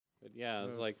But yeah,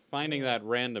 it's like finding that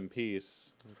random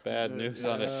piece, bad news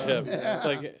on a ship. It's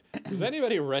like, does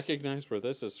anybody recognize where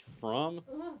this is from?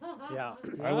 Yeah.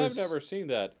 I've never seen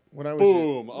that. When I was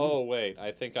Boom. Oh, wait.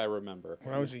 I think I remember.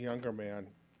 when I was a younger man,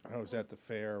 I was at the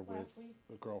fair with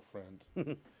a girlfriend,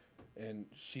 and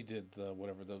she did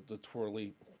the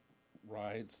twirly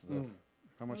rides.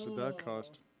 How much did that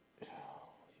cost?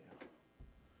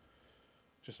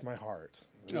 Just my heart.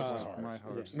 Just my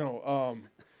heart. No,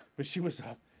 but she was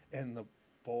up, and the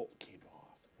bolt came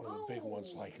off. One of the big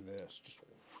ones like this. Just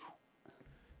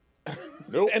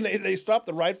Nope. and they stopped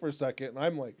the ride for a second, and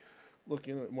I'm like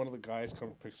looking at one of the guys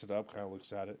picks it up, kind of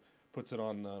looks at it, puts it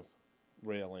on the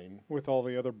railing, With all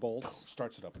the other bolts.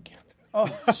 starts it up again. Oh,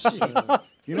 jeez.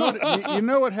 You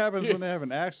know what happens when they have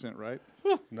an accident, right?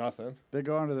 Nothing. They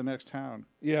go on to the next town.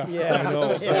 Yeah. Yeah. I know.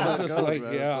 Yeah. It's just Goes, like,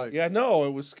 man. yeah. It's like- Yeah, no,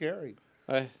 it was scary.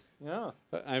 Yeah.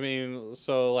 I mean,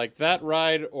 so like that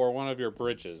ride or one of your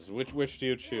bridges? Which do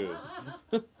you choose?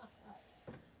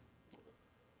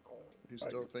 He's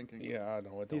still thinking. Yeah, I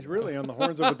know. He's really on the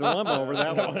horns of a dilemma over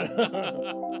that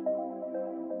one.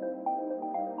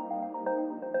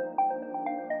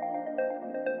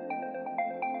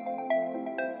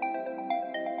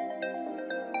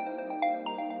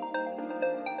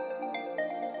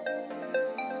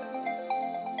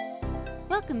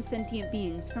 Welcome, sentient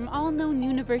beings from all known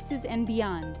universes and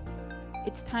beyond.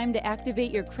 It's time to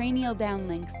activate your cranial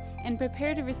downlinks and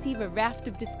prepare to receive a raft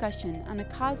of discussion on a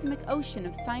cosmic ocean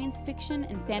of science fiction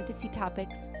and fantasy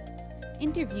topics,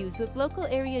 interviews with local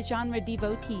area genre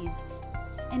devotees,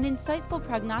 and insightful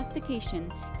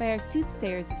prognostication by our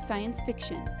soothsayers of science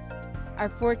fiction, our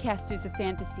forecasters of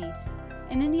fantasy,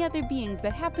 and any other beings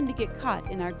that happen to get caught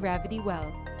in our gravity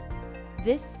well.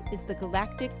 This is the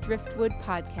Galactic Driftwood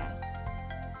Podcast.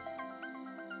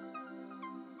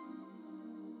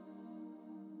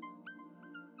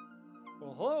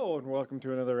 Well, hello, and welcome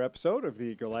to another episode of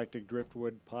the Galactic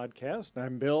Driftwood Podcast.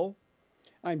 I'm Bill.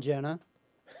 I'm Jenna.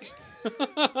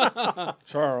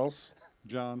 Charles.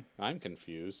 John. I'm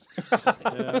confused.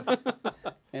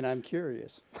 And I'm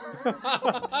curious.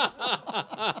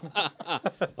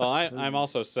 Well, I'm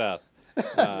also Seth.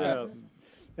 Yes.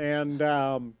 And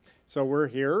so we're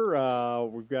here.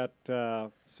 We've got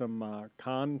some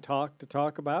con talk to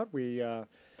talk about.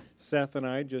 Seth and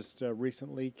I just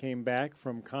recently came back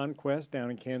from Conquest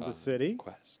down in Kansas City.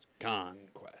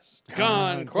 Conquest.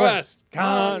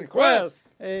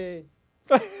 Hey.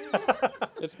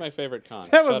 It's my favorite con.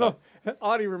 That was Shut up.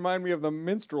 Audie reminded me of the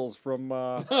minstrels from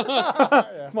Monty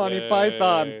Yay.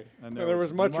 Python. And There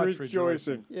was much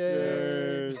rejoicing.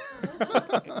 Yay.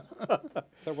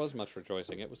 There was much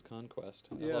rejoicing. It was Conquest.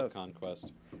 I love Yes.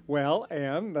 Conquest. Well,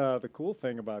 and the cool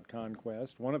thing about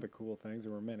Conquest, one of the cool things,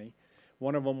 there were many,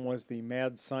 one of them was the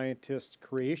Mad Scientist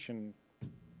Creation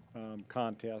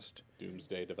Contest.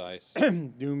 Doomsday device.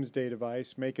 Doomsday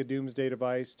device. Make a doomsday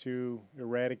device to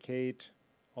eradicate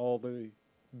all the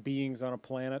beings on a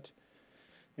planet.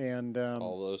 And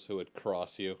All those who would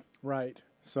cross you. right.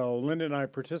 So Linda and I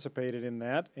participated in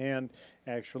that. And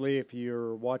actually, if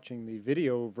you're watching the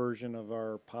video version of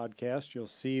our podcast, you'll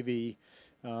see the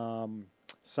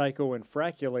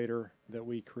psycho-infraculator that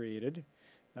we created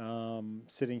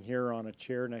sitting here on a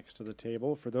chair next to the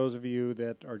table. For those of you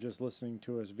that are just listening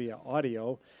to us via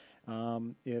audio,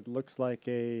 it looks like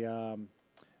a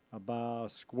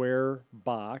square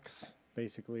box.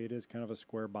 Basically, it is kind of a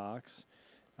square box,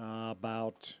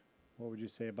 about, what would you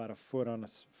say, about a foot on a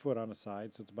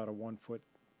side. So it's about a 1 foot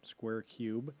square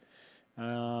cube.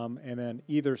 And then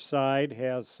either side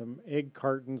has some egg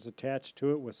cartons attached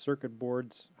to it with circuit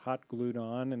boards hot glued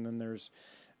on, and then there's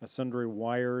sundry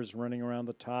wires running around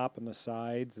the top and the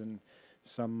sides, and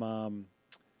some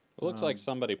It looks like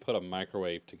somebody put a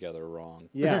microwave together wrong.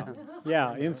 yeah,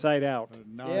 inside out.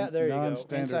 Yeah, there you go.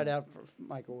 Non-standard- Inside out for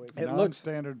microwave. It looks-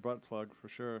 Non-standard butt plug for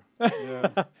sure.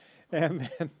 Yeah. And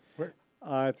then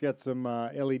it's got some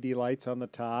LED lights on the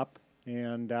top,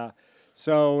 and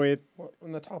so it. Well,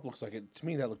 and the top looks like it. To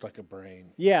me, that looked like a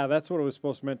brain. Yeah, that's what it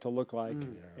was meant to look like.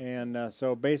 And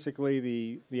so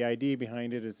basically, the idea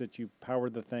behind it is that you power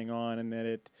the thing on, and that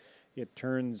it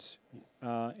turns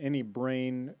any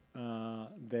brain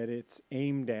that it's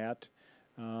aimed at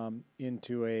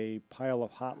into a pile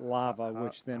of hot lava,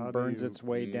 which then how do burns you- its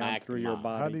way down through your Magma.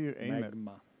 body. How do you aim it?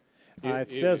 Magma.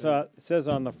 It- It says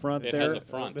on the front It there. has a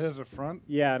front. There's a front.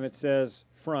 Yeah, and it says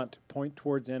front, point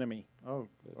towards enemy. Oh,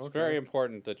 It's okay. very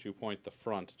important that you point the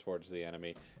front towards the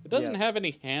enemy. It doesn't Yes. have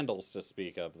any handles to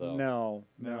speak of, though. No.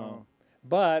 No.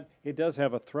 But it does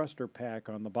have a thruster pack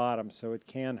on the bottom, so it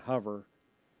can hover.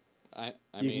 I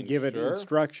You mean, can give it sure.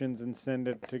 instructions and send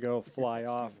it to go fly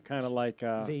off, kind of like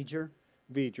Vager.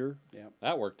 V'ger.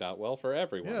 That worked out well for Yeah,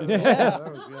 everyone.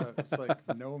 that was It's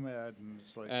like Nomad, and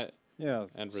it's like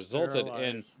Yes. And resulted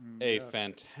in sterilized, and, a yeah.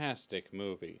 fantastic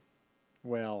movie.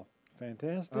 Well,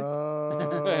 fantastic.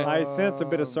 Uh, I sense a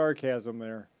bit of sarcasm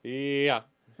there. Yeah,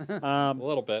 a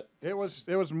little bit. It was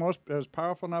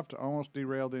powerful enough to almost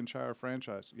derail the entire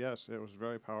franchise. Yes, it was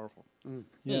very powerful.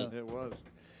 Yes. It was.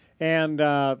 And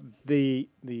the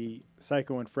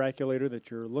Psycho-Infraculator that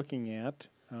you're looking at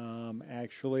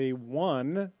actually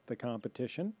won the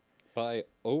competition. By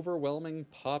overwhelming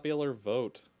popular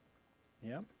vote.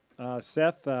 Yeah.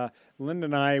 Seth, Linda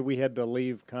and I, we had to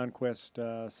leave Conquest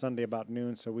Sunday about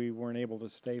noon, so we weren't able to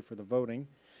stay for the voting.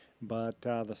 But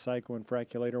the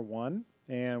Psycho-Infraculator won,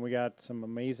 and we got some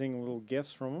amazing little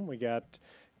gifts from them. We got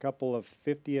a couple of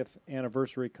 50th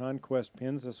anniversary Conquest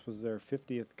pins. This was their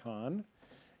 50th con.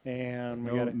 And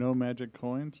we got No magic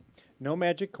coins. no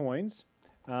magic coins,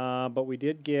 but we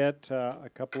did get a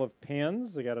couple of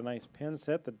pens. They got a nice pen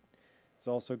set that's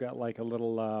also got like a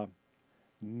little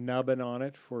nubbin on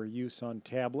it for use on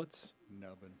tablets,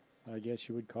 Nubbin. I guess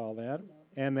you would call that.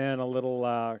 And then a little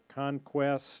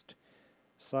Conquest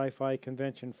Sci-Fi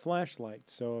Convention flashlight.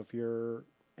 So if you're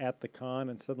at the con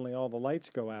and suddenly all the lights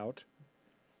go out,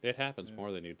 It happens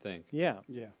more than you'd think. yeah,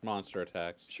 Monster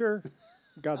attacks. sure,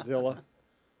 Godzilla.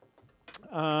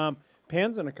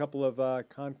 Pens and a couple of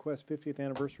Conquest 50th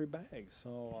anniversary bags.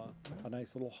 So a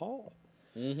nice little haul.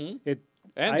 Mm-hmm. It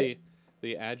And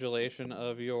the adulation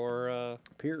of your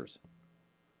peers,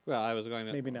 well, I was going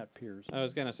to maybe not peers. I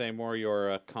was going to say more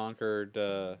your conquered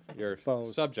your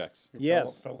Foes. subjects.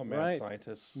 Yes, Fellow mad right.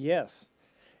 scientists. Yes,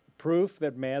 proof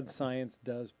that mad science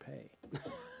does pay.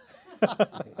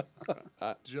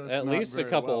 Just At not least a very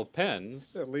couple well. of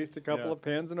pens. At least a couple Yeah. of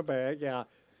pens in a bag. Yeah,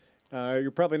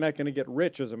 you're probably not going to get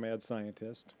rich as a mad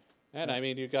scientist. And I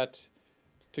mean, you got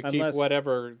to Unless- keep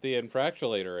whatever the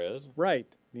infractulator is. Right.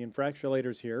 The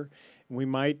infractulator's here. We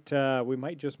might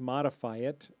just modify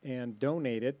it and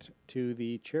donate it to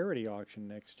the charity auction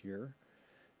next year.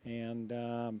 And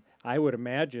I would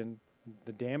imagine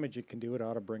the damage it can do, it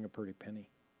ought to bring a pretty penny.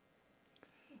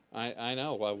 I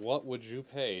know. Well, what would you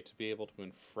pay to be able to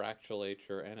infractulate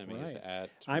your enemies Right. at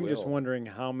I'm just will? wondering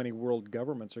how many world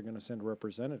governments are going to send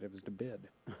representatives to bid.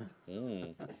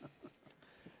 Mm.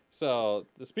 So,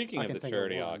 speaking I of can the think of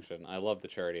charity one. auction, I love the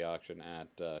charity auction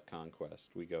at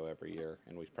Conquest. We go every year,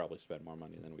 and we probably spend more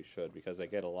money than we should because they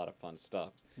get a lot of fun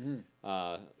stuff.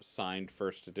 Signed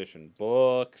first edition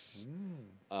books,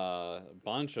 a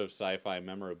bunch of sci-fi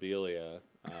memorabilia.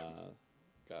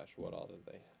 Gosh, what all did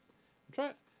they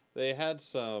have? They had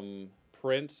some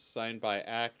prints signed by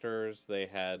actors. They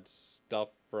had stuff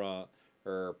from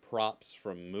or props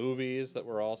from movies that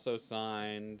were also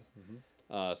signed.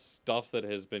 Stuff that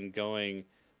has been going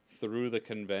through the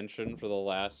convention for the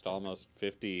last almost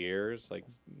 50 years. Like,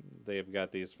 they've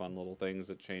got these fun little things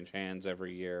that change hands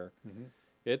every year.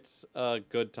 It's a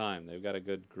good time. They've got a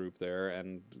good group there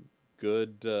and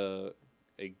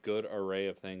a good array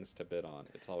of things to bid on.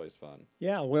 It's always fun.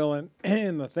 Yeah, well,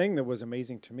 and the thing that was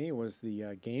amazing to me was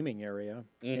the gaming area,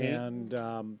 and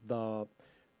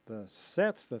the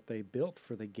sets that they built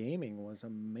for the gaming was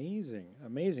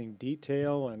amazing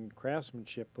detail and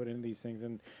craftsmanship put into these things,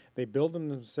 and they build them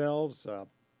themselves,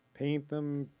 paint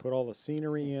them, put all the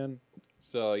scenery in.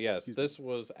 So, yes, this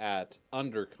was at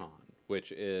Undercon,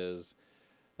 which is,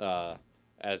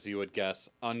 as you would guess,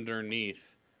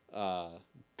 underneath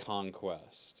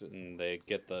Conquest. And they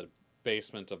get the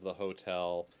basement of the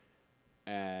hotel,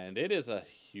 and it is a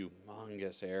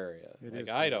humongous area. It Like, is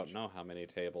I huge. don't know how many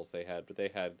tables they had, but they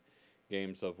had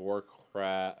games of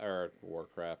Warcraft.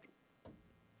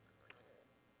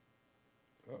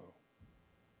 Oh.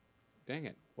 Dang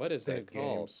it. What is They that had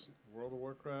called? games. World of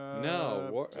Warcraft.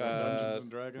 No, Dungeons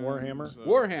and Dragons. Warhammer?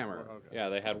 Warhammer. Okay. Yeah,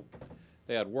 they had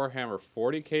Warhammer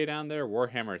 40K down there,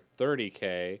 Warhammer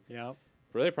 30K. Yeah,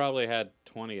 They probably had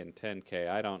 20 and 10K.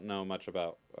 I don't know much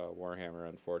about Warhammer,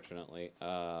 unfortunately.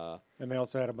 and they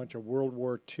also had a bunch of World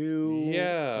War II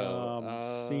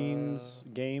scenes,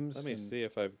 games. Let me and see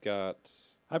if I've got.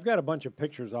 I've got a bunch of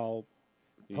pictures I'll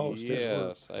post as we're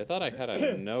Yes, I thought I had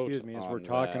a note. excuse me, as on we're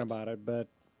talking that. about it, but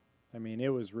I mean, it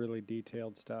was really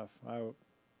detailed stuff.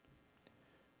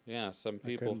 Yeah, some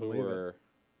people couldn't who believe it. were.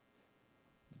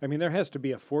 I mean, there has to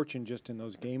be a fortune just in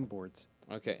those game boards.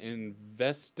 Okay,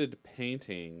 Invested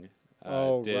Painting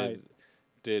Oh, right.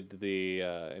 did the,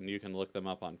 and you can look them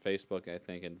up on Facebook, I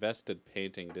think. Invested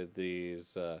Painting did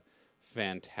these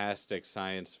fantastic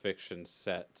science fiction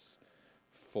sets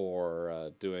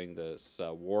for doing this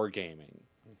wargaming.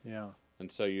 Yeah.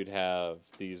 And so you'd have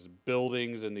these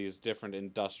buildings in these different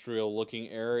industrial looking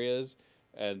areas,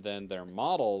 and then their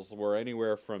models were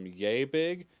anywhere from yay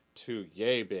big to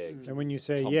yay big. And when you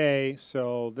say Com- yay,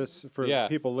 so this for Yeah,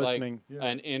 people like listening.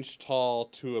 an inch tall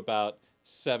to about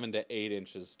 7 to 8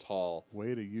 inches tall,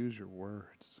 Way to use your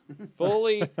words.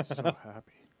 fully So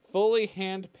happy. fully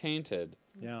hand painted,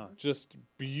 Yeah. just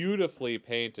beautifully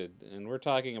painted, and we're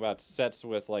talking about sets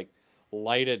with like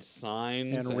lighted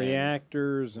signs And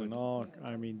reactors and all.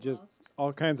 I mean, just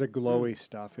all kinds of glowy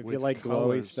stuff. If you With like glowy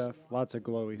colors. stuff, lots of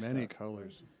glowy Many stuff.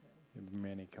 colors.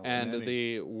 Many colors. And Many.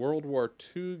 the World War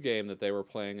II game that they were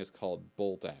playing is called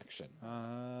Bolt Action.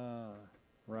 Ah,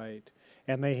 right.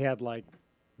 And they had like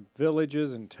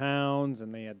villages and towns,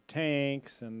 and they had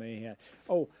tanks, and they had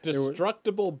there were-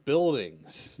 Destructible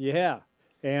buildings. yeah,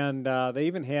 and they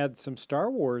even had some Star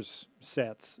Wars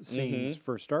scenes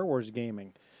for Star Wars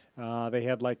gaming. They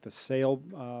had like the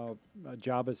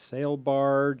Jabba's sail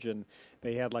barge, and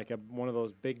they had like one of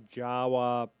those big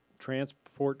Jawa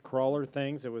transport crawler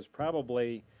things. It was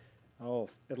probably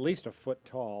at least a foot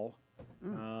tall.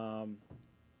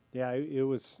 Yeah, it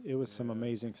was some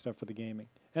amazing stuff for the gaming,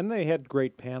 and they had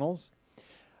great panels.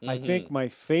 I think my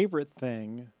favorite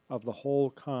thing of the whole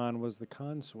con was the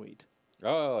con suite.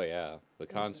 Oh yeah, the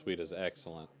con suite is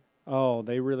excellent. Oh,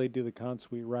 they really do the con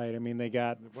suite right. I mean, they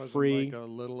got It wasn't free. like a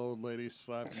little old lady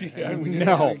slapping your Yeah, hand. we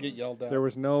No. didn't get yelled at. There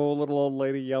was no little old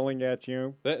lady yelling at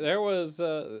you. There was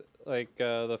the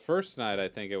first night, I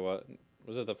think it was.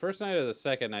 Was it the first night or the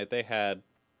second night? They had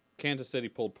Kansas City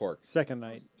pulled pork. Second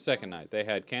night. Second night, they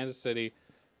had Kansas City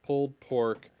pulled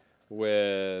pork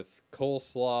with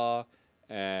coleslaw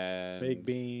and Baked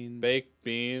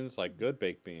beans. like good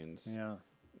baked beans.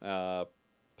 Yeah.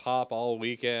 Pop all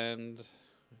weekend.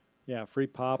 Yeah, free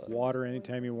pop, water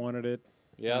anytime you wanted it.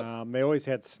 Yep. They always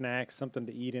had snacks, something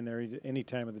to eat in there any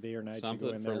time of the day or night. You go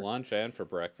Something in for there. lunch and for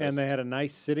breakfast. And they had a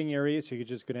nice sitting area, so you could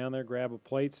just go down there, grab a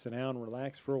plate, sit down,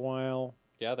 relax for a while.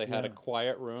 Yeah, they had a Yeah.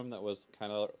 quiet room that was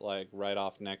kind of like right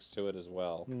off next to it as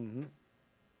well. Mm-hmm.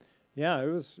 Yeah, it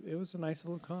was a nice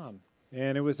little con,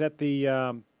 and it was at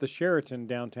the Sheraton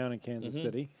downtown in Kansas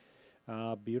City,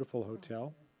 beautiful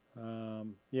hotel.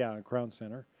 Crown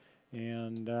Center,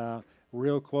 and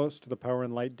real close to the Power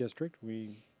and Light District.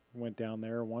 We went down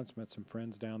there once, met some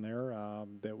friends down there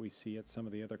that we see at some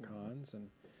of the other cons, and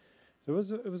so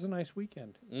it was a nice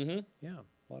weekend. Mm-hmm. Yeah,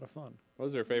 a lot of fun. What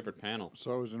was their favorite panel?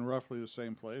 So it was in roughly the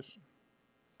same place.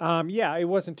 Yeah, it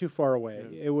wasn't too far away.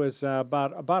 It was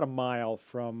about a mile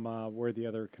from where the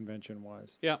other convention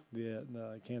was. Yeah.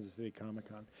 The Kansas City Comic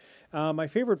Con. My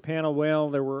favorite panel, well,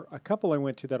 there were a couple I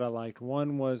went to that I liked.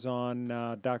 One was on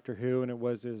Doctor Who, and it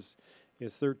was his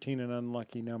 13 and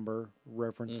unlucky number,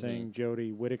 referencing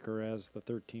Jodie Whittaker as the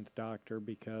 13th Doctor,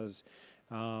 because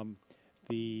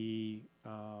the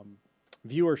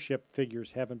viewership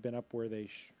figures haven't been up where they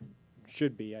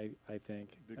should be, I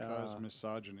think. Because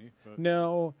misogyny. But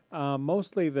No,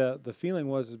 mostly the feeling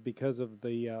was because of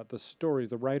the stories.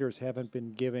 The writers haven't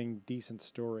been giving decent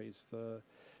stories. The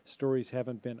stories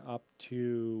haven't been up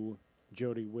to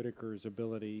Jodie Whittaker's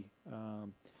ability.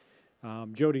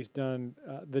 Jodie's done.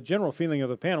 The general feeling of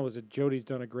the panel was that Jodie's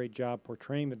done a great job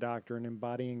portraying the Doctor and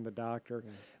embodying the Doctor,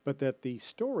 but that the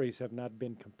stories have not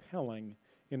been compelling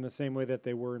in the same way that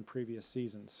they were in previous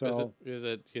seasons. So Is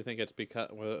it? Do you think it's because?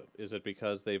 Is it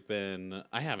because they've been?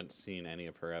 I haven't seen any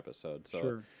of her episodes. So,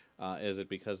 Sure. Is it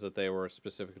because that they were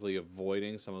specifically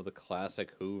avoiding some of the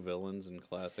classic Who villains and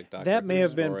classic Doctor? that may Who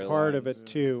have been part of storylines? it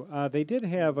too. They did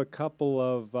have a couple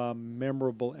of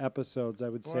memorable episodes. I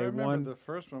would well, say I remember one. the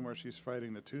first one where she's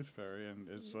fighting the Tooth Fairy, and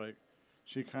it's like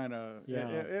she kind of. Yeah.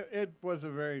 It was a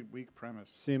very weak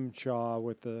premise. Sim Shaw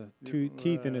with the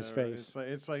teeth in his Whatever. face.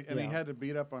 It's like, and he Yeah. had to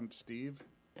beat up on Steve,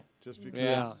 just because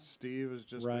Yeah. Steve is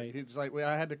just. Right. He's like, well,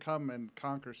 I had to come and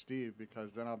conquer Steve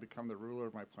because then I'll become the ruler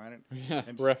of my planet. Yeah,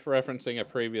 And referencing a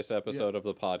previous episode of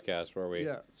the podcast where we.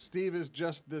 Yeah, Steve is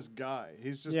just this guy.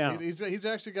 He's just Yeah. he's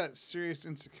actually got serious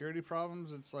insecurity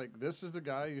problems. It's like this is the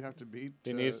guy you have to beat.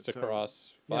 He needs to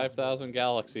cross 5,000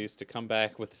 galaxies to come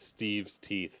back with Steve's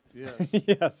teeth. Yes.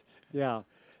 Yes, yeah.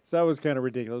 So that was kind of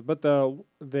ridiculous. But the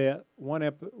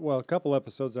a couple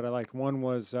episodes that I liked. One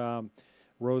was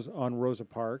Rosa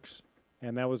Parks,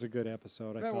 and that was a good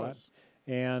episode, I That thought. was.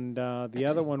 And the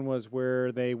other one was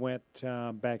where they went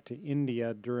back to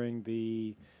India during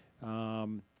the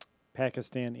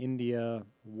Pakistan-India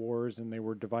wars, and they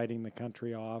were dividing the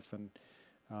country off and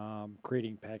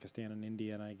creating Pakistan and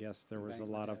India. And I guess there was a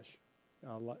lot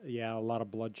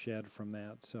of bloodshed from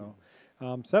that. So,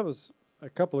 so that was a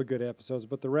couple of good episodes,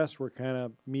 but the rest were kind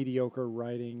of mediocre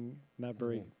writing, not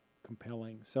very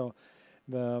compelling. So,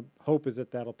 the hope is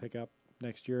that that'll pick up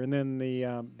next year. And then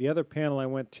the other panel I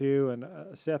went to,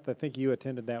 and Seth, I think you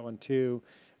attended that one too,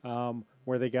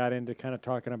 where they got into kind of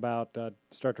talking about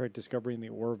Star Trek Discovery and the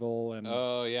Orville and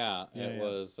Oh yeah, Yeah, it yeah.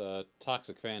 was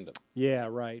toxic fandom. yeah,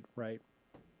 right. Which,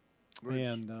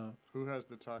 And who has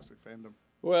the toxic fandom?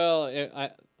 Well,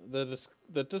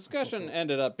 the discussion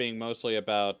ended up being mostly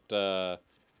about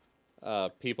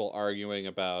people arguing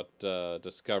about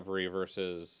Discovery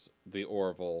versus the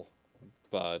Orville,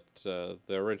 but the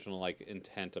original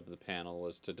intent of the panel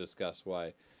was to discuss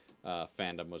why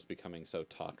fandom was becoming so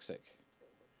toxic.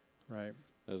 right.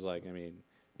 It was like, I mean,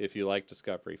 if you like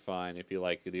Discovery, fine. If you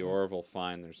like the Orville,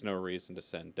 fine. There's no reason to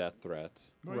send death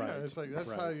threats. Well, yeah, Right, it's like that's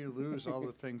right. how you lose all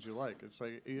the things you like. It's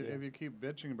like if you keep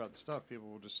bitching about the stuff, people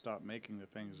will just stop making the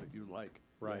things that you like.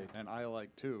 Right. And I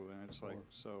like too. And it's like,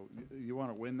 so you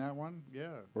want to win that one? Yeah.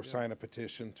 Or yeah. sign a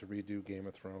petition to redo Game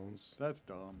of Thrones. That's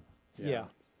dumb. Yeah.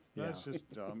 That's just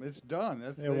dumb. It's done.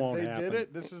 That's, It won't they happen. did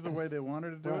it. This is the way they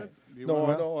wanted to do Right. it. You No,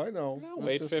 wanna- I know. No, I'm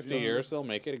wait just- 50 years, they'll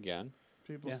make it again.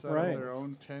 People Yeah. settle Right. their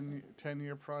own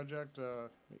 10-year project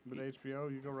with HBO.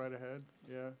 You go right ahead.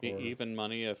 Yeah. Even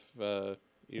money if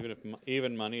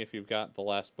even money if you've got the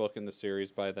last book in the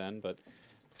series by then. But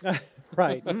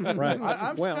Right. Right.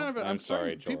 I'm well, kind of. I'm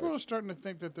sorry, People George. are starting to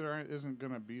think that isn't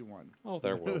going to be one. oh,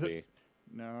 there will be.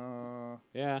 No.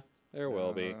 Yeah, there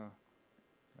will be.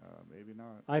 Maybe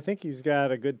not. I think he's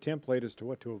got a good template as to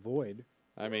what to avoid.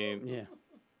 I mean, Yeah.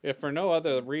 if for no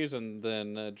other reason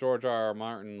than George R.R.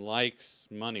 Martin likes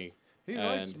money, He and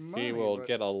likes money, he will but-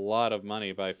 get a lot of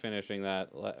money by finishing that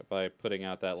by putting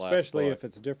out that last Especially book. if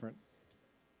it's different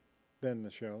than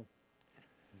the show.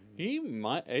 He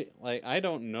might I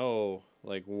don't know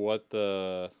what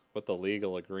the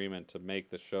legal agreement to make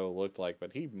the show looked like,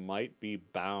 but he might be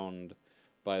bound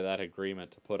by that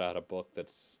agreement to put out a book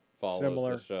that's follows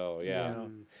Similar. the show. Yeah.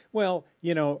 Well,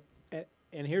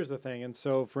 and here's the thing. And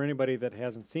so for anybody that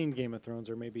hasn't seen Game of Thrones,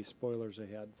 there may be spoilers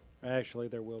ahead. Actually,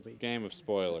 there will be. Game of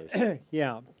spoilers.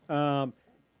 Yeah.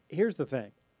 Here's the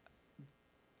thing.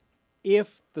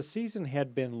 If the season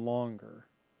had been longer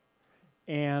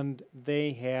and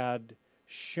they had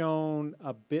shown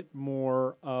a bit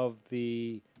more of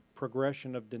the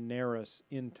progression of Daenerys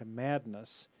into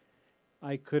madness,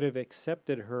 I could have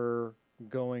accepted her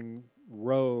going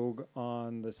rogue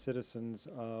on the citizens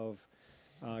of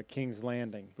King's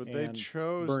Landing. But they and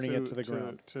chose burning to, it to the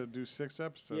ground. to do 6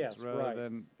 episodes Yes, rather right.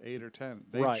 than 8 or 10.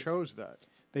 They Right. chose that.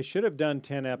 They should have done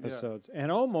 10 episodes.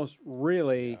 And almost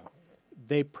really,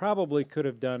 they probably could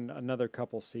have done another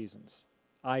couple seasons,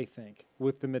 I think,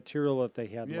 with the material that they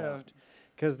had Yeah. left.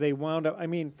 Because they wound up, I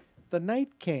mean, The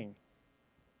Night King,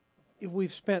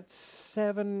 we've spent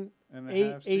And a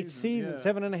half eight seasons, seasons, yeah.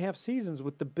 7.5 seasons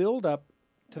with the build up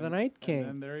to the Night King.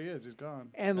 And there he is. He's gone.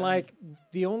 And like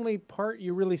the only part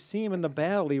you really see him in the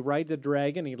battle, he rides a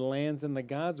dragon, he lands in the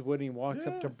Godswood, and he walks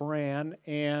up to Yeah. Bran,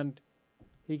 and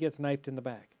he gets knifed in the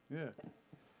back Yeah.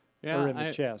 Yeah, or in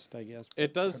the chest, I guess.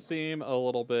 it does seem a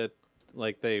little bit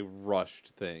like they rushed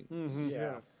things. Mm-hmm.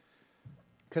 Yeah.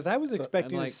 Because I was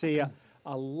expecting like- to see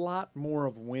a lot more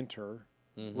of winter,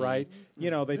 Mm-hmm. right? You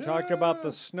know, they talked about Yeah.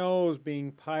 the snows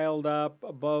being piled up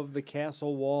above the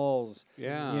castle walls.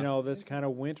 Yeah. You know, this kind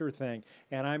of winter thing.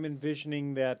 And I'm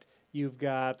envisioning that you've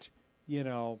got,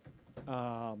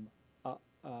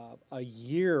 a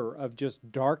year of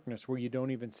just darkness where you don't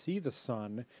even see the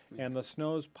sun, and the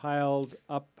snow's piled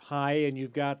up high, and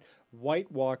you've got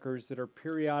White Walkers that are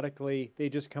periodically, they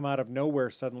just come out of nowhere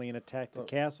suddenly and attack the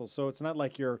castle. So it's not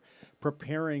like you're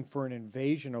preparing for an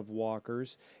invasion of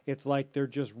walkers. It's like they're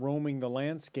just roaming the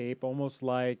landscape, almost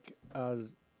like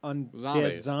undead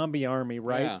Zombies. zombie army,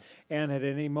 right? Yeah. And at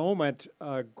any moment,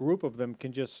 a group of them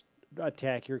can just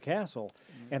attack your castle.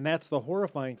 And that's the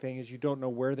horrifying thing, is you don't know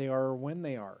where they are or when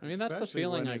they are. I mean, that's the Especially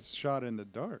feeling when I it's shot in the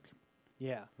dark.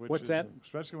 Yeah. Which What's is- that?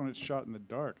 Especially when it's shot in the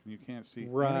dark and you can't see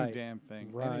Right. any damn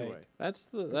thing Right. anyway.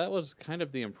 that was kind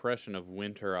of the impression of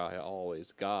winter I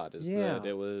always got, is Yeah. that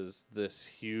it was this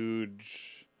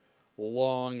huge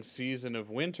long season of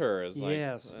winter. Is like,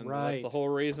 Yes, and right. That's the whole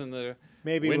reason the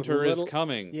Maybe with winter little- is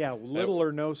coming. Yeah, little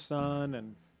or no sun,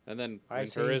 and And then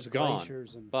Ice winter Age is gone.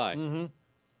 glaciers and- Bye.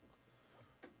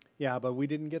 yeah, but we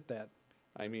didn't get that.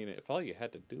 I mean, if all you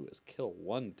had to do is kill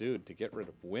one dude to get rid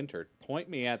of winter, point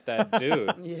me at that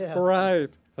dude. Yeah.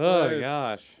 Right. Oh right.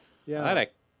 gosh. Yeah. I'd have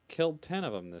killed 10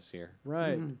 of them this year.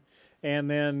 Right. And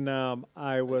then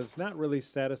I was not really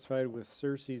satisfied with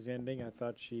Cersei's ending. I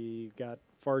thought she got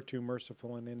far too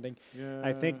merciful an ending. Yeah.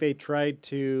 I think they tried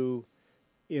to,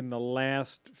 in the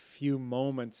last few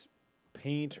moments,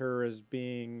 paint her as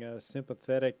being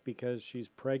sympathetic because she's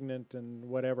pregnant and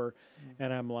whatever.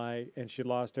 And I'm like, and she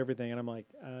lost everything. And I'm like,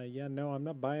 yeah, no, I'm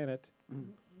not buying it.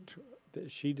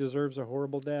 She deserves a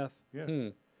horrible death. Yeah. Hmm.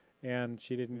 And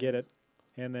she didn't get it.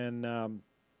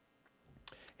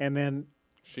 and then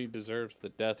She deserves the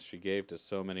death she gave to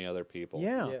so many other people.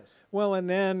 yeah. Yes. Well, and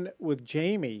then with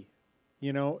Jamie, he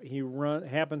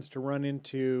happens to run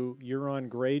into Euron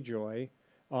Greyjoy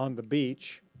on the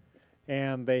beach,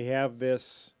 and they have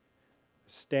this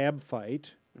stab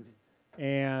fight,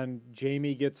 and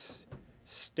Jamie gets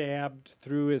stabbed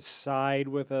through his side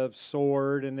with a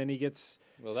sword, and then he gets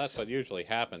Well, that's what usually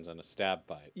happens in a stab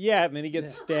fight. and then he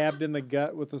gets stabbed in the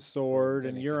gut with a sword,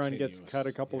 and And it Euron gets continues, cut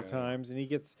a couple of yeah. times, and he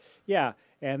gets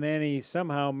and then he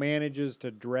somehow manages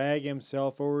to drag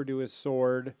himself over to his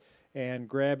sword and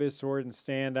grab his sword and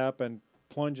stand up and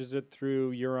plunges it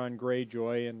through Euron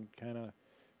Greyjoy and kind of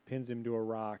pins him to a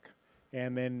rock,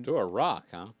 and then To a rock,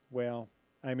 huh? well,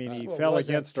 I mean, he Well, fell was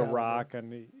that against a caliber? rock,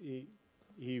 and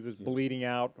he was bleeding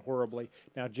out horribly.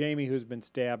 Now, Jamie, who's been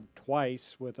stabbed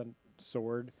twice with a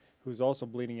sword, who's also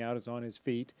bleeding out, is on his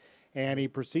feet, and he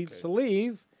proceeds to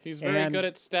leave. He's very and- good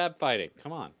at stab fighting.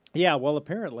 Come on. Yeah, well,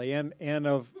 apparently, and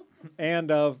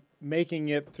of making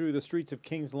it through the streets of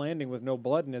King's Landing with no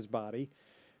blood in his body,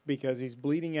 because he's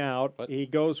bleeding out. What? He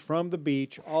goes from the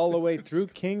beach all the way through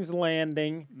King's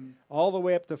Landing, all the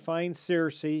way up to find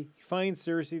Cersei. He finds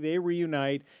Cersei. They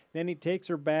reunite. Then he takes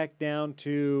her back down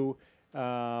to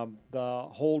the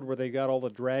hold where they got all the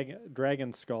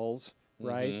dragon skulls,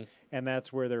 right? And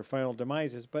that's where their final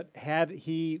demise is. But had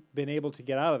he been able to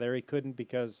get out of there, he couldn't,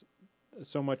 because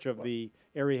so much of the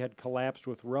area had collapsed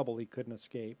with rubble. He couldn't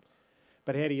escape.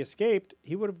 But had he escaped,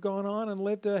 he would have gone on and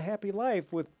lived a happy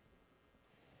life with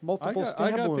multiple I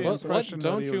stab got the wounds. What impression that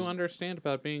don't he you was- understand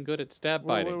about being good at stab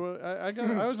Well,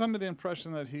 fighting? I was under the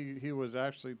impression that he was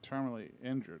actually terminally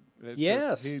injured. It's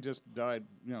Yes. he just died.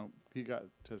 He got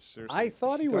to Cersei. I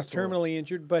thought he was got to her. terminally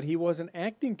injured, but he wasn't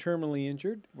acting terminally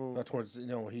injured. Not towards,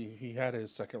 he had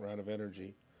his second round of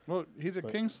energy. Well, he's a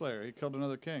kingslayer. He killed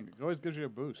another king. It always gives you a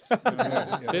boost.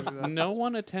 Did no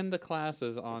one attend the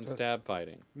classes on stab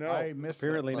fighting? No, I missed that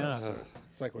apparently class. not.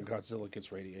 It's like when Godzilla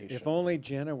gets radiation. If only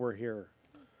Jenna were here,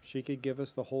 she could give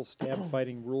us the whole stab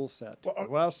fighting rule set.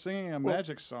 While singing a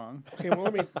magic song. Okay, well,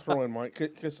 let me throw in mine,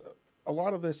 because a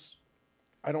lot of this,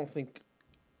 I don't think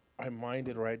I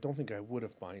minded, or I don't think I would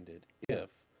have minded if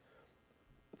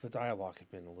the dialogue had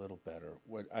been a little better.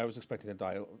 What I was expecting the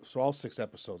dialogue, so all 6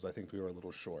 episodes, I think we were a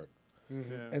little short. Yeah.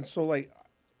 And so, like,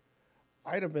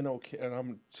 I'd have been okay,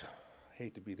 and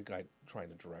hate to be the guy trying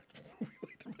to direct,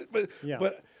 but Yeah.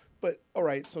 but all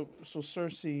right. So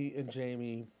Cersei and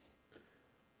Jamie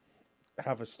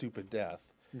have a stupid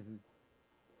death.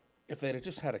 If they'd have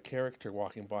just had a character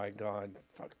walking by and gone,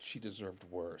 "Fuck, she deserved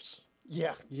worse,"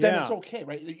 then Yeah. it's okay,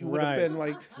 right? You would Right. have been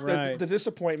like Right. the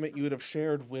disappointment you would have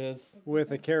shared with.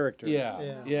 With a character.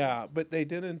 Yeah. But they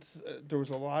didn't. There was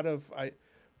a lot of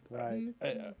Right.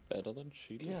 Better than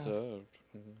she Yeah. deserved.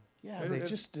 Yeah, It- they it-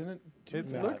 just didn't do It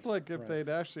that. looked like if Right. they'd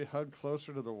actually hugged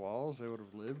closer to the walls, they would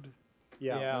have lived.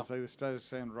 Yeah. It's like they started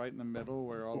saying right in the middle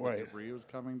where all Right. the debris was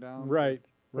coming down. Right.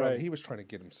 Well, Right. he was trying to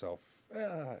get himself.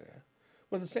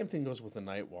 Well, the same thing goes with the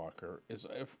Nightwalker. Is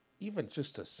if even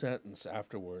just a sentence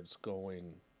afterwards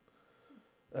going,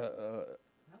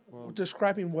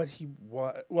 describing what he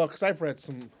was. Well, because I've read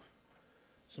some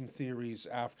theories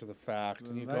after the fact, The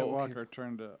and you Night go, okay, Walker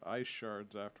turned to ice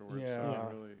shards afterwards. Yeah. So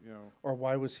it really, or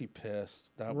why was he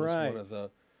pissed? That was Right. one of the.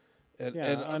 And,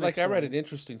 Yeah, and like I read an unexplained.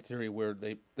 interesting theory where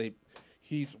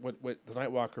he's what the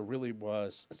Nightwalker really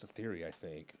was. It's a theory, I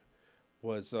think,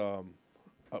 was a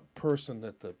person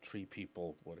that the tree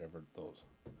people, whatever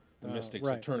the mystics,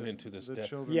 had right. turned into this the dead.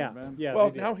 children Yeah. of men. Yeah. Well,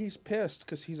 they did. now he's pissed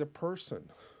because he's a person,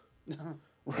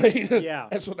 right? Yeah.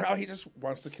 And so now he just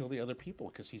wants to kill the other people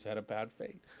because he's had a bad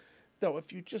fate. Though,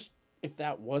 if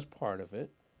that was part of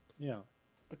it, Yeah.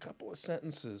 a couple of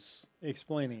sentences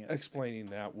Explaining it. explaining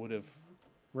that would have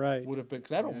Right. been,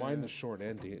 because I don't mind the short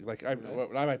ending. Like I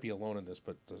might be alone in this,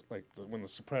 but when the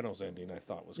Sopranos ending, I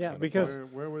thought was Yeah, kind because-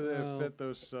 of Where would they Well- fit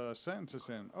those sentences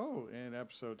in? Oh, in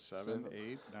episode 7,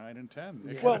 8, 9, and 10.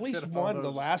 They well, at could've least fit all one. The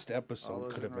those- last all episode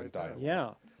those could have in been right there. dialogue.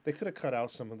 Yeah. They could have cut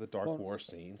out some of the Dark Well, War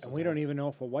scenes. And we don't even know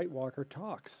if a White Walker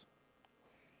talks.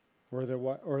 Or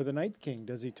the Night King.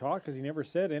 Does he talk? Because he never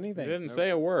said He anything. didn't say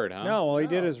a word, huh? No, all he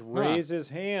did No. is raise his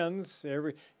hands.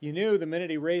 You knew the minute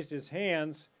he raised his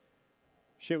hands,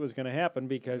 shit was going to happen,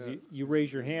 because Yeah. you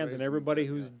raise your hands, Raise and them, everybody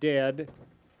who's dead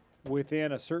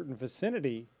within a certain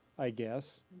vicinity, I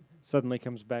guess, suddenly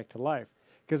comes back to life.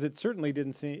 Because it certainly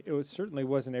certainly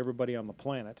wasn't everybody on the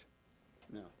planet.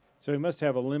 No. So he must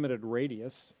have a limited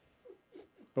radius,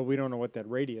 but we don't know what that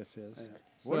radius is.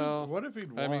 What, So, what if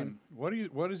he'd won? I mean-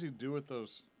 What does he do with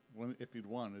those if he'd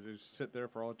won? Is he just sit there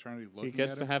for all eternity He looking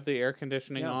gets at to him? have the air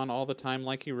conditioning Yeah. on all the time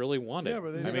like he really wanted. Yeah,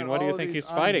 but I he's mean, got what do you all think these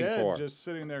he's fighting undead for? Just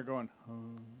sitting there going,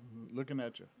 looking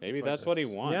at you. Maybe It's like that's what he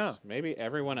this- wants. Yeah. Maybe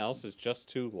everyone else is just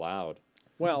too loud.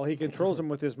 Well, he controls them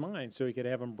with his mind, so he could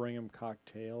have them bring him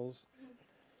cocktails,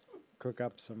 cook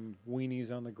up some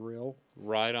weenies on the grill.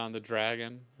 Ride on the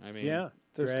dragon. I mean, Yeah,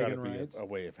 There's got to dragon be rides. a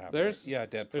way of having There's- it. Yeah,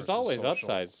 dead there's person always social.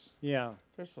 upsides. Yeah,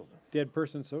 There's a, dead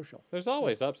person social. There's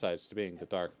always upsides to being the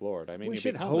Dark Lord. I mean, We you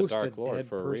should become the host a Dark Lord dead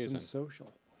for a person reason.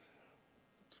 social.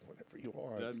 it's whatever you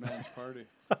want. Dead man's party.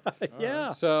 Yeah,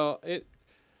 So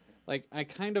I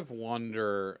kind of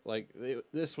wonder,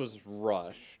 this was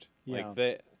rushed. Yeah.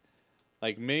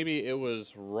 Maybe it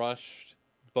was rushed,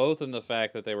 both in the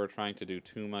fact that they were trying to do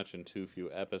too much in too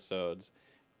few episodes,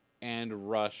 and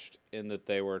rushed in that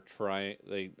they were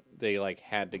they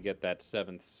had to get that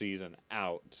 7th season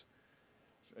out,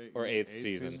 or 8th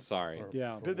season. Sorry,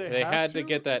 yeah. Did they they have had to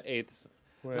get that 8th.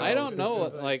 Well, I don't it's- know.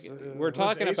 it's- We're Was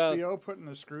talking about. HBO putting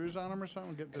the screws on them or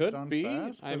something? Get this Could done be.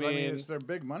 fast? 'Cause, I I mean, mean- it's their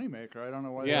big moneymaker. I don't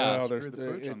know why Yeah. they well, screw the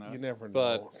pooch on you that. never know.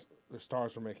 But- the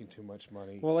stars are making too much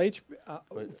money. Well,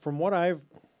 But- from what I've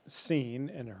seen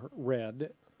and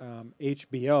read,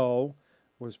 HBO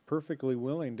was perfectly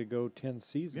willing to go 10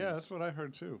 seasons. Yeah, that's what I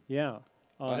heard too. Yeah,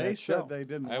 on They that show. said they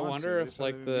didn't. I want wonder to. They if said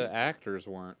they the didn't. actors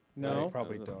weren't. No. They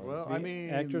probably don't. Well, The I mean,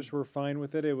 actors were fine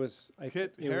with it. It was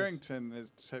Kit it was- Harington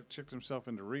has checked himself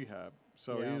into rehab,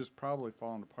 so Yeah. he was probably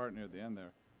falling apart near the end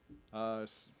there.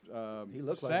 He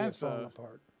looked like he was falling Sansa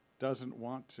apart. doesn't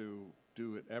want to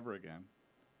do it ever again.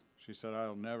 She said,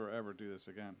 "I'll never ever do this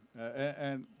again,"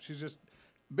 and she's just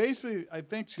basically. I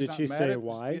think she's Did not she mad say at,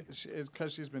 why? It's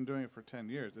because she's been doing it for 10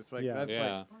 years. It's like Yeah. that's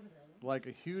Yeah. like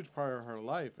a huge part of her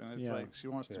life, and it's Yeah. like she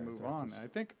wants to Yeah, move exactly. on.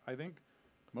 And I think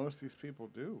most of these people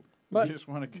do. But- You just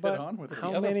want to get But on with it.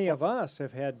 how many of us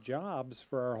have had jobs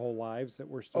for our whole lives that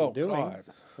we're still Oh doing? God!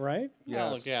 Right?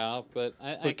 Well, Yes. yeah, but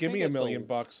I But give think me $1 it's million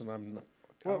bucks and I'm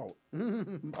out.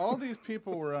 All these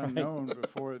people were unknown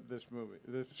before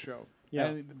this show. Yeah.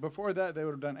 And before that, they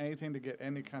would have done anything to get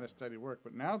any kind of steady work.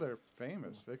 But now they're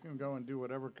famous. They can go and do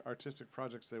whatever artistic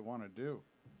projects they want to do.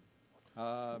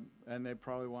 And they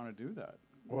probably want to do that.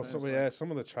 Well, And some it's yeah, like-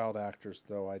 some of the child actors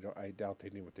though, I doubt they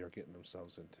knew what they were getting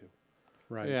themselves into.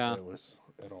 Right. Yeah, It was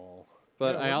at all.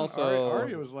 but Yeah, I wasn't also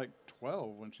Arya was like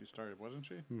 12 when she started, wasn't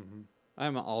she? Mm-hmm.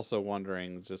 I'm also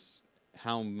wondering just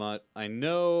how much I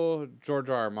know George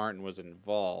R. R. Martin was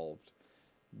involved,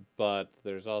 but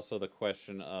there's also the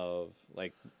question of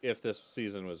if this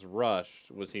season was rushed,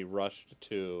 was he rushed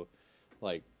to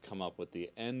come up with the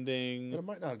ending? But it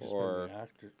might not have just or been the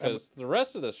actor. because the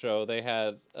rest of the show they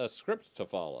had a script to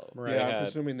follow. Right. They Yeah, I'm had-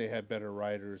 presuming they had better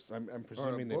writers. I'm Or a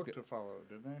presuming they've book got, to follow,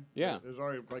 didn't they? Yeah. It was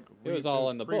already like it was all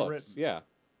in the books. pre-written. Yeah,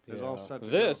 It was all Yeah. set to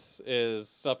this is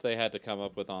stuff they had to come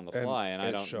up with on the fly, and I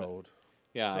it don't. showed.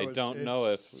 Yeah, So I it's- don't know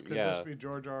if. Could Yeah, this be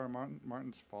George R. R.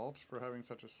 Martin's fault for having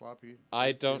such a sloppy?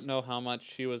 I don't season? know how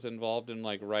much he was involved in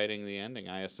writing the ending.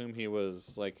 I assume he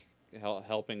was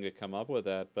helping to come up with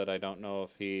that, but I don't know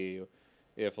if he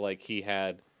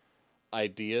had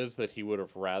ideas that he would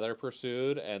have rather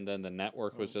pursued, and then the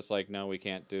network was just like, no, we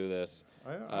can't do this.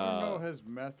 I don't know his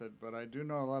method, but I do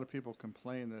know a lot of people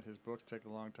complain that his books take a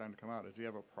long time to come out. Does he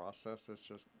have a process that's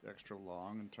just extra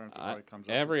long in terms of how he comes up?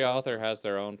 with Every stuff? author has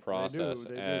their own process,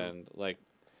 they do. and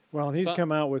Well, and he's So-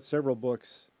 come out with several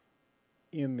books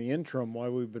in the interim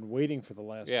while we've been waiting for the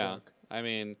last yeah, book. I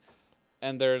mean,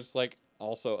 and there's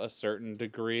also a certain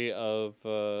degree of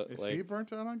Is he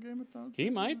burnt out on Game of Thrones? he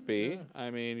might be. Yeah. I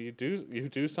mean, you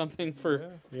do something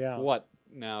for. Yeah. What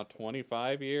now?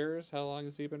 25 years? How long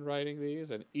has he been writing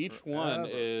these? And each one Forever.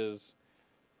 is.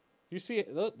 You see,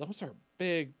 those are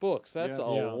big books. That's Yeah.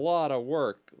 a Yeah. lot of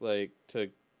work. To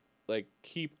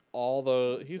keep all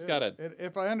those. He's got a.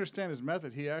 If I understand his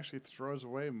method, he actually throws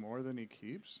away more than he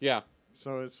keeps. Yeah.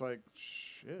 So it's like,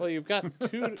 shit. Well, you've got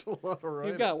two. That's a lot of writing.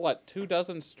 You've got what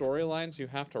 24 storylines you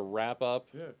have to wrap up.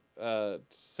 Yeah.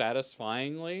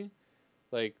 Satisfyingly.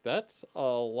 That's a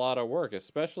lot of work,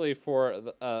 especially for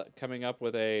coming up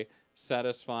with a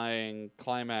satisfying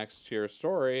climax to your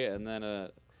story and then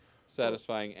a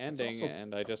satisfying ending. also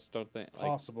And I just don't think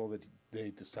Possible that they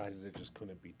decided it just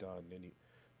couldn't be done.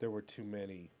 There were too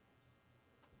many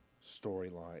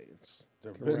storylines.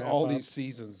 There have To been wrap all up. these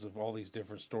seasons of all these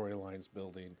different storylines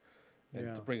building, and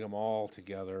Yeah. to bring them all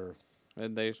together.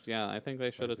 and I think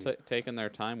they should have taken their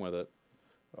time with it.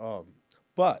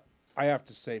 But I have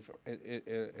to say,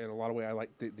 in a lot of ways, I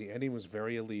like the ending was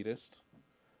very elitist,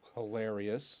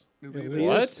 hilarious.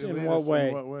 Elitist? In what way?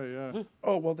 In what way? Yeah.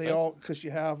 Oh well, they That's- all because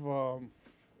you have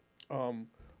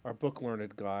our book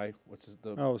learned guy. What's his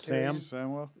the? Oh, Sam.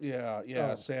 Samuel. Yeah,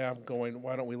 yeah, Oh. Sam. Going.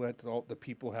 Why don't we let the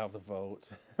people have the vote?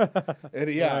 And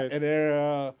yeah, Right.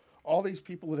 and all these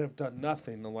people that have done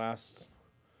nothing the last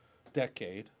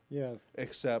decade Yes.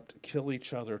 except kill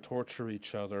each other, torture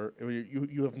each other. I mean,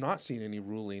 you have not seen any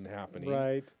ruling happening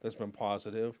Right. that's been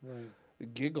positive.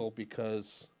 Right. Giggle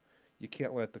because you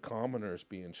can't let the commoners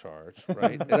be in charge,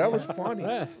 right? And that was funny.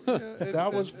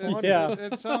 That was funny. Yeah.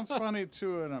 It sounds funny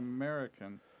to an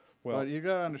American, Well- but you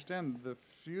got to understand the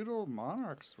feudal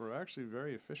monarchs were actually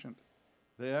very efficient.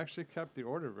 They actually kept the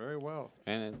order very well.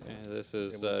 And this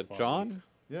is It was funny. John,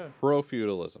 Yeah.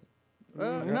 pro-feudalism.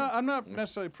 No, I'm not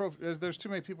necessarily pro. There's too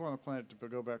many people on the planet to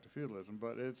go back to feudalism,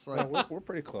 but it's like We're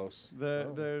pretty close.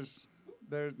 there's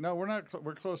no, we're not.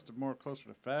 We're closer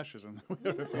to fascism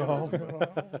than we are to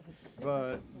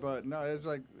feudalism. But no, it's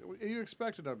like you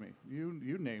expected of me.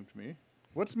 You named me.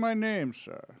 What's my name,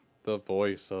 sir? The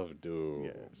voice of doom.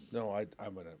 Yes. No,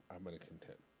 I'm gonna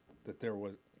contend that there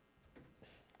was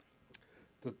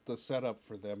the setup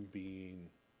for them being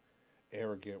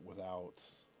arrogant without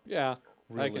Yeah,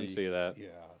 I really, can see that. Yeah,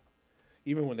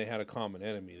 even when they had a common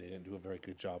enemy, they didn't do a very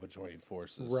good job of joining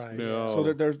forces. Right. No.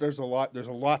 So there's a lot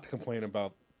to complain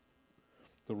about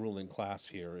the ruling class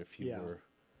here if you Yeah. were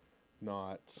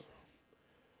not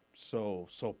so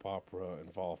soap opera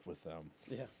involved with them.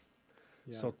 Yeah.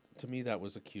 Yeah. So to me that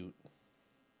was a cute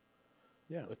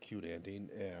yeah. ending,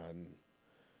 and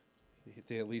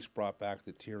they at least brought back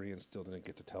that Tyrion still didn't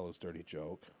get to tell his dirty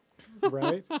joke.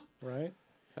 Right. Right.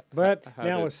 But How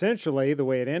now, did- essentially, the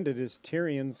way it ended is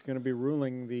Tyrion's going to be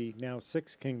ruling the now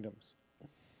 6 kingdoms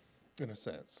In a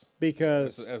sense,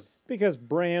 because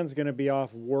Bran's going to be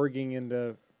off warging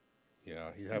into yeah,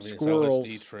 he's having Squirrels.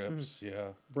 his LSD trips. Yeah,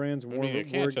 Bran's I mean, you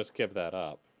can't just give that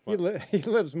up. He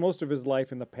lives most of his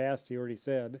life in the past, he already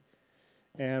said.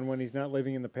 And when he's not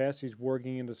living in the past, he's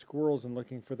warging into squirrels and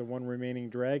looking for the one remaining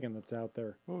dragon that's out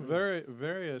there. Well,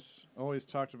 Various always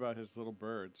talked about his little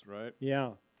birds, right?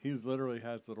 Yeah. He literally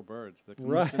has little birds that can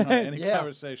Right. listen on any Yeah.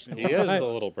 conversation. He is the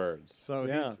little birds. So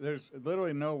Yeah. there's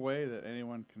literally no way that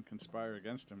anyone can conspire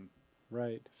against him.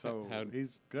 Right. So How-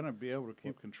 he's gonna be able to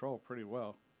keep control pretty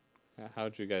well.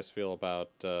 How'd you guys feel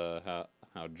about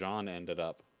how John ended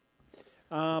up?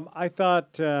 I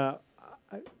thought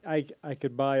I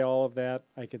could buy all of that.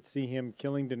 I could see him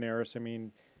killing Daenerys. I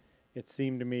mean, it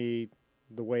seemed to me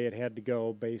the way it had to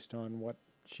go based on what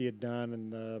she had done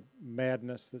and the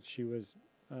madness that she was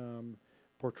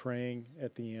portraying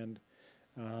at the end.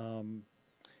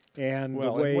 And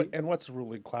well, the way, and what's a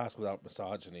ruling class without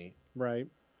misogyny? right?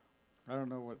 I don't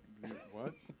know what.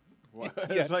 What?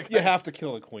 Yeah, It's like you have to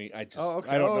kill a queen. I don't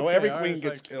know. okay. Every I queen was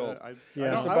gets like, killed. Yeah.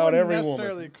 I Just don't- about I wouldn't every woman.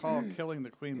 necessarily call killing the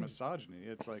queen misogyny.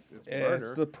 It's like it's murder.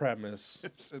 It's the premise.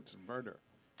 It's murder.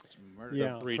 It's murder.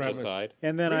 Yeah. Regicide.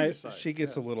 And then Regicide, She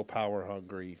gets yeah. a little power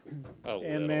hungry. A little.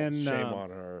 and then Shame on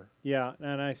her. yeah,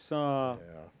 and I saw,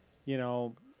 Yeah, you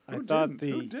know, I Who thought didn't?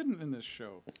 Who didn't in this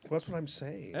show? well, that's what I'm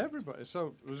saying. Everybody.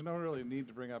 So there's no really need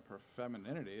to bring up her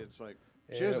femininity. It's like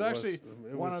she Yeah, was it actually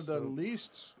was- it one was, of the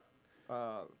least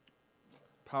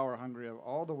power hungry of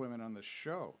all the women on the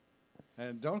show.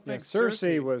 And don't yeah, think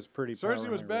Cersei was pretty. Cersei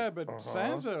was power-hungry. bad, but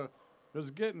Sansa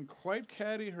was getting quite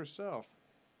catty herself.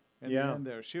 In the Yeah. end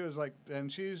there, she was like,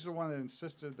 and she's the one that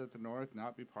insisted that the North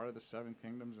not be part of the Seven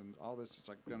Kingdoms, and all this is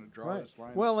like going to draw Right. this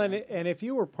line. in Well, the and sand. and if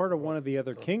you were part of one of the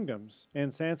other kingdoms,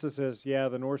 and Sansa says, "Yeah,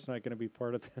 the North's not going to be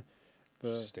part of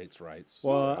the States' rights.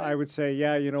 well, I would say,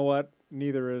 yeah, you know what?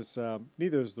 Neither is the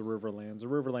Riverlands. The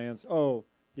Riverlands, oh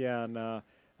yeah, and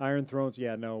Iron Thrones,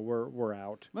 yeah, no, we're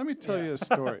out. Let me tell you a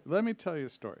story. Let me tell you a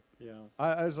story. Yeah,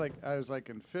 I was like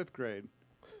in 5th grade,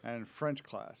 and in French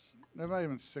class. Not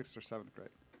even 6th or 7th grade,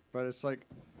 but it's like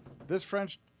this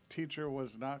French teacher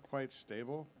was not quite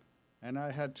stable, and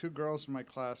I had 2 girls in my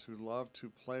class who loved to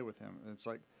play with him. And it's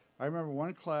like I remember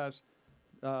one class,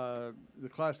 the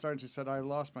class started. She said, "I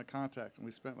lost my contact," and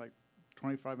we spent like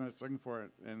 25 minutes looking for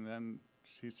it, and then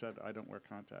she said, "I don't wear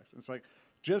contacts." It's like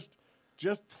just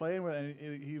playing with it,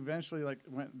 and he eventually like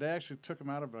went. They actually took him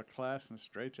out of a class in a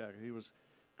straitjacket. He was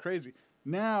crazy.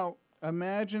 Now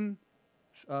imagine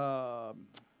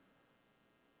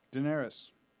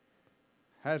Daenerys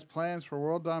has plans for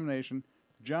world domination.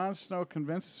 Jon Snow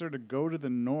convinces her to go to the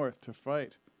north to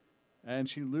fight, and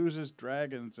she loses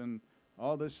dragons and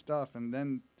all this stuff, and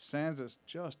then Sansa's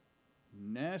just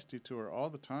nasty to her all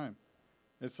the time.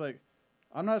 It's like,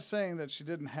 I'm not saying that she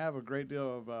didn't have a great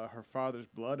deal of her father's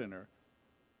blood in her,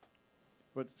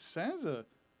 but Sansa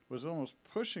was almost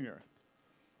pushing her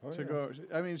to go.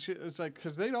 I mean, it's like,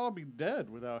 because they'd all be dead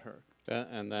without her.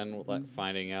 And then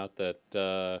finding out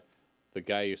that the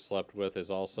guy you slept with is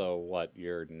also what,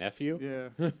 your nephew?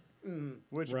 Yeah.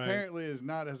 Which Right. apparently is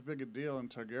not as big a deal in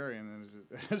Targaryen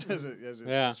as it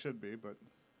Yeah. should be, but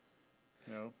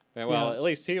you know. And, well, Yeah. at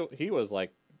least he was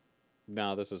like,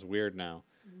 no, this is weird now.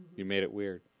 You made it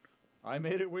weird. I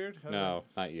made it weird. How did No,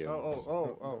 not you.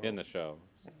 Oh. In the show.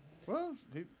 Well,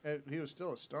 he was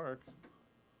still a Stark.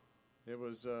 It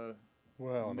was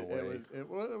Well, in a way. it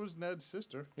was Ned's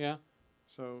sister, Yeah.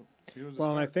 so he was. Well,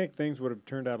 a and I Stark. think things would have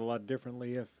turned out a lot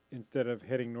differently if instead of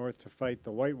heading north to fight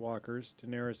the White Walkers,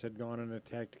 Daenerys had gone and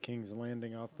attacked King's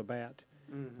Landing off the bat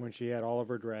when she had all of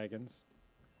her dragons.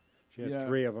 She had Yeah.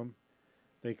 3 of them.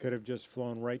 They could have just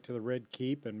flown right to the Red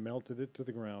Keep and melted it to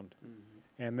the ground.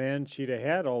 And then she'd have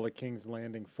had all the King's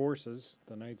Landing forces,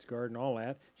 the Knights Guard and all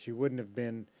that. She wouldn't have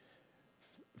been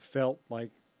felt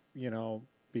like,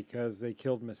 because they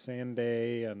killed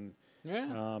Missandei and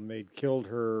Yeah. they'd killed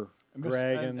her And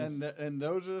dragons. and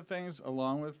those are the things,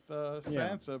 along with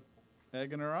Sansa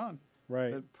egging her on,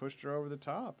 right. that pushed her over the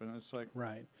top, and it's like,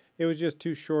 Right. It was just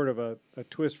too short of a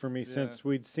twist for me since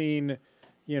we'd seen,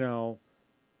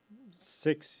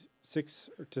 6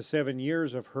 to 7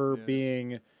 years of her Yeah.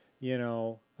 being,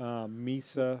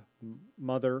 Misa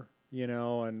mother,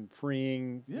 and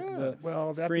freeing Yeah.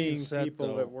 Well, that freeing being said, people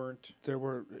though, that weren't.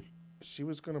 she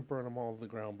was going to burn them all to the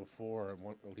ground before in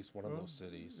at least one of those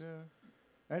cities. yeah.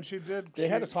 And she did. They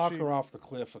had to she- talk she- her off the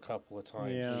cliff a couple of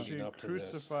times Yeah. leading She up to this.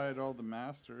 crucified all the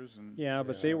masters and Yeah,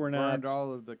 but they were burned not.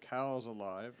 all of the cows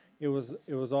alive. It was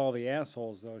all the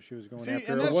assholes though she was going See,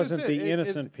 after. and It that's wasn't just the it.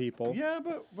 innocent people. Yeah,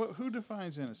 but who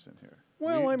defines innocent here?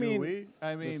 Well, I do mean- we?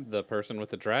 I This is mean, the person with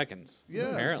the dragons. Yeah.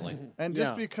 Apparently. and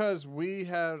just Yeah. because we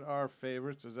had our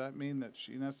favorites, does that mean that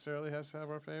she necessarily has to have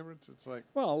our favorites? It's like,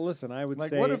 Well, listen, I would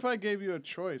say. what if I gave you a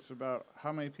choice about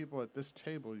how many people at this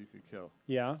table you could kill?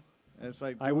 Yeah, And it's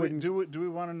like, I do we, wouldn't- do we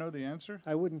want to know the answer?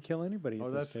 I wouldn't kill anybody Oh,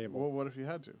 at that's this table. well. What if you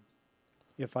had to?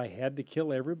 If I had to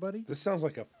kill everybody, This sounds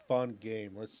like a fun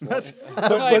game. Let's put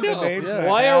I the know. names in a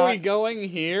Why are we hat. going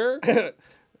here?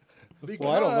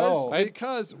 Well, I don't know.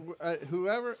 Because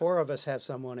whoever. 4 of us have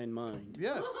someone in mind.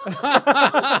 Yes.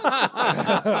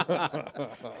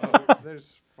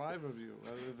 There's 5 of you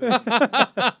other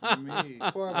than me.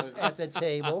 4 of us at the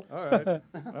table. All right.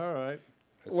 All right.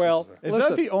 This well, is Is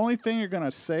that the only thing you're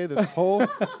gonna say this whole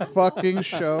fucking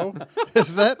show?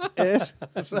 Is that it?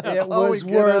 Is that It all was we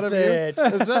get out of worth it. you?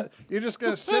 Is that you're just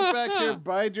gonna sit back here,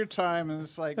 bide your time, and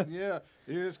it's like, yeah,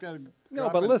 you're just gonna No,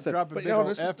 drop but listen, drop a But big old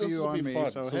this F you will on be me.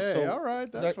 fun. So hey, all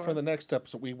right, that's for fine. the next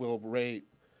episode, we will rate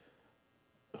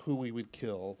who we would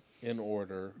kill in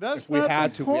order. That's if we not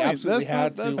had the to, point. we absolutely That's not-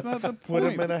 had that's to not the put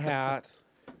them point. in a hat,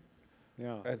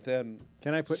 yeah. and then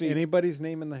Can I put see- anybody's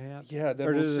name in the hat? Yeah, then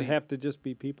or we'll does see. it have to just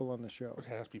be people on the show? it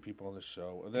has to be people on the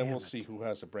show, and then Damn we'll it. see who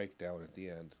has a breakdown at the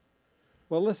end.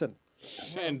 Well, listen.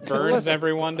 And burns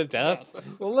everyone to death.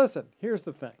 Well, listen. Here's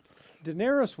the thing: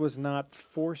 Daenerys was not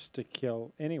forced to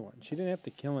kill anyone. She didn't have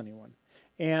to kill anyone,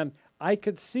 and I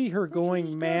could see her going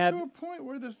Just mad. got to a point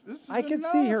where this is I could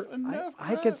enough, see her. Enough,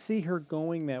 I could see her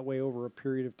going that way over a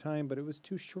period of time, but it was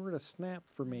too short a snap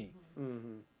for me.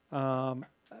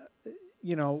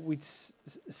 We'd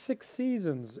 6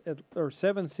 seasons or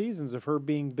 7 seasons of her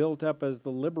being built up as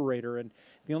the liberator, and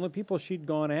the only people she'd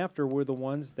gone after were the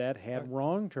ones that had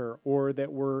wronged her or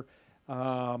that were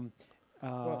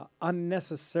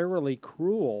unnecessarily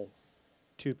cruel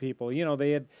to people.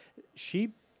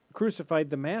 She crucified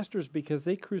the masters because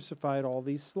they crucified all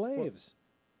these slaves.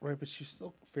 Right, but she's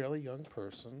still a fairly young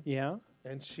person, Yeah.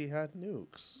 and she had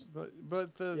nukes.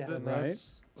 But the And Right.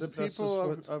 the that's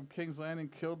people just of King's Landing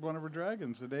killed one of her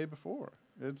dragons the day before.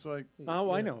 It's like,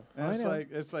 Oh, I know. and I know.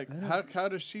 it's like, I know. how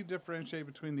does she differentiate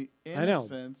between the I know,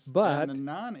 innocents but- and the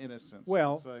non-innocents?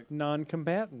 Well, It's like,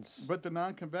 non-combatants. but the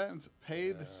non-combatants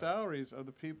pay the salaries of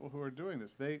the people who are doing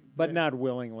this. But they, not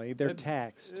willingly. They're it-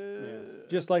 taxed, uh,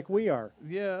 just like we are.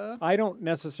 yeah. I don't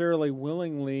necessarily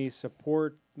willingly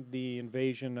support the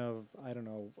invasion of, I don't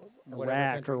know, Whatever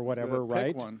Iraq country. or whatever, Pick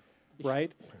right? one.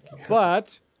 Right?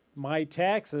 But my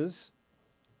taxes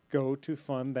go to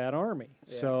fund that army.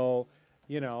 So,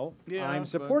 Yeah, I'm but-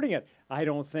 supporting it. I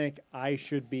don't think I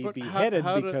should be But beheaded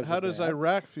because how of does that.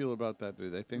 Iraq feel about that? Do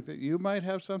they think that you might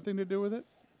have something to do with it?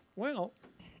 Well,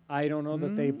 I don't know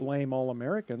that they Hmm? blame all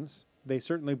Americans. They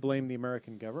certainly blame the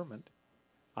American government.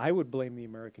 I would blame the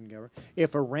American government.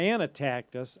 If Iran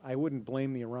attacked us, I wouldn't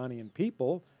blame the Iranian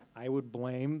people. I would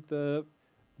blame the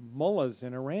mullahs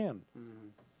in Iran.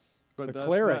 But The that's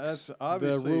clerics, that's the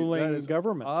obviously, ruling that is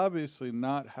government. Obviously,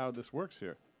 not how this works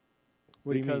here.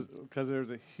 What do you mean? Because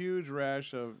there's a huge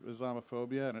rash of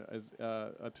Islamophobia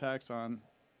and attacks on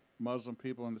Muslim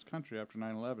people in this country after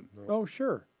 9/11. Oh,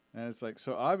 sure. And it's like,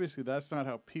 so obviously that's not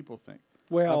how people think.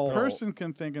 Well, A person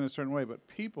can think in a certain way, but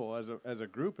people as a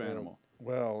group animal,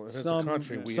 Well, as Some- a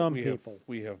country, some we people.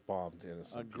 have bombed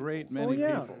innocent a great people. many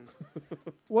yeah. people.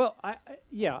 well,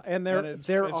 yeah, and there And it's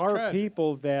are tragic.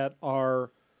 people that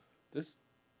are This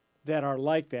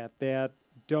like that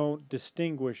don't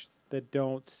distinguish, that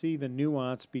don't see the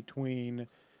nuance between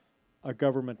a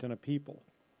government and a people.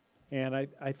 And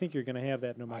I think you're going to have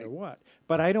that no matter what.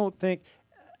 But I don't think,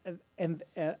 and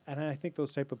I think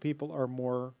those type of people are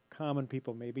more common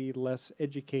people, maybe less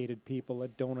educated people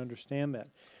that don't understand that.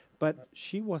 But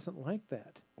she wasn't like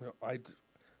that. well,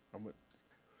 I'm a,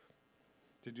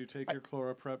 Did you take your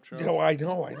ChloraPrep, Charles? no, I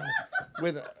know.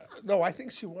 When no, I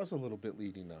think she was a little bit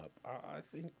leading up.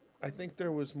 I think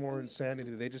there was more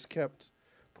insanity. They just kept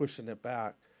pushing it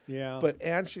back. Yeah.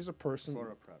 And she's a person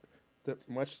ChloraPrep. that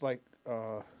much like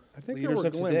I think there leaders were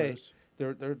of today,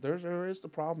 glimmers. there is the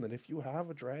problem that if you have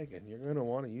a dragon, you're going to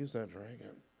want to use that dragon.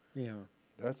 Yeah.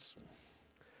 That's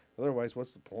otherwise,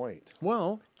 what's the point?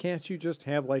 Well, can't you just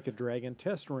have like a dragon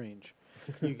test range?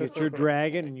 You get your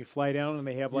dragon and you fly down, and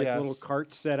they have like little Yes.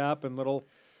 carts set up and little,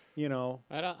 you know,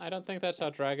 I don't think that's how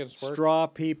dragons work. straw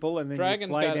people, and then Dragons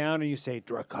you fly got- down and you say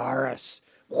Dracarys.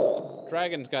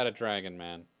 Dragon's got a dragon,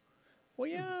 man. Well,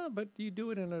 yeah, but you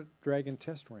do it in a dragon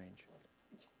test range.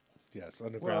 Yes,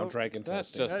 underground Well, dragon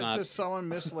that's testing. just That's not. just someone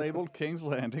mislabeled King's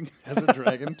Landing as a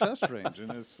dragon test range,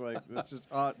 and it's like it's just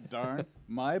darn,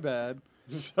 my bad.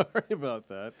 Sorry about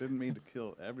that. Didn't mean to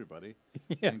kill everybody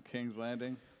Yeah. in King's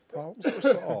Landing. Problems were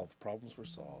solved. Problems were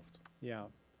solved. Yeah.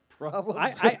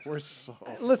 Problems I- were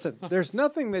solved. Listen, there's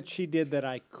nothing that she did that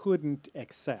I couldn't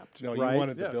accept. No, right? you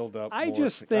wanted Yeah. to build up. I more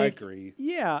just I think, agree.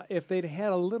 yeah, if they'd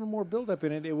had a little more buildup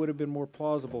in it, it would have been more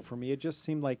plausible for me. It just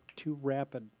seemed like too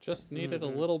rapid. Just needed a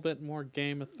little bit more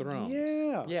Game of Thrones.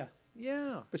 Yeah. Yeah.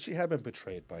 Yeah. But she had been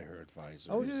betrayed by her advisors.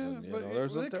 Oh, yeah, and, you but know,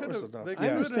 there's they there was could've- enough. They I could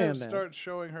understand have that. start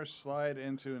showing her slide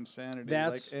into insanity.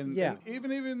 That's- like yeah.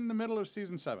 even in the middle of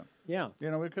season 7. Yeah.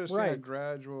 You know, we could have seen a Right.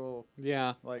 gradual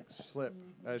Yeah. like slip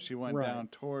as she went Right. down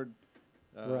toward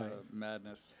Right.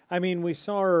 madness. I mean, we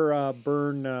saw her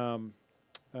burn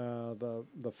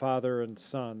the father and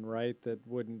son, right? That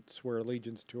wouldn't swear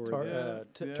allegiance to her. Tar- Yeah.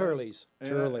 Turleys.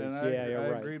 Turleys, And yeah, you're I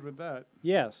right. agreed with that.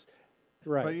 Yes.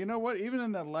 Right. But you know what? Even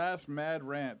in that last mad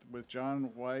rant with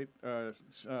Jon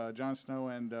Snow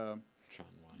and John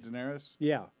White. Daenerys,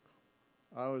 yeah.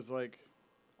 I was like,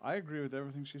 I agree with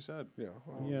everything she said. Yeah.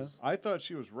 Well, Yeah. I thought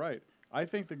she was right. I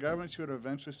think the government she would have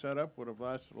eventually set up would have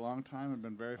lasted a long time and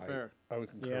been very fair. I would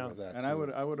concur Yeah. with that. And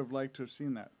too. I would have liked to have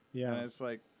seen that. Yeah. And it's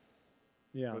like,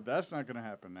 Yeah. but that's not going to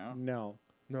happen now. No.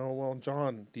 No, well,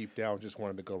 John deep down just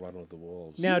wanted to go run with the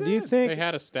wolves. Now, do you They think?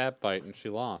 had a stab fight and she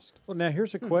lost Well, now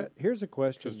here's a here's a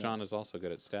question. because then. John is also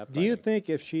good at stab Do you fighting. think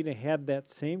if she'd have had that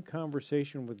same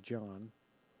conversation with John,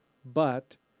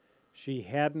 but she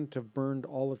hadn't have burned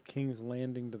all of King's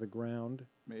Landing to the ground,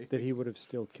 Maybe. that he would have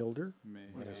still killed her?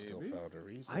 Might have still Maybe. found a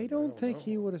reason. I don't think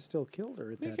he know. would have still killed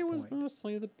her at I think that it was point.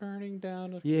 mostly the burning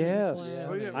down of Yes, King's Yeah.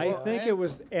 Landing. Well, I well, think it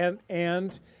was,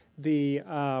 and the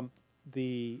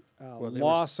they were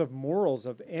loss of morals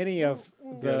of any of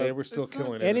Yeah, the they were still it's not-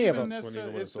 killing any of innocents us. when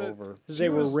it was It's a- over. they she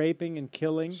were was- raping and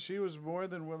killing. She was more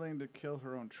than willing to kill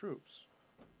her own troops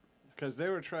because they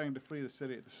were trying to flee the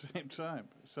city at the same time.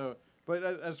 So, but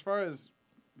as far as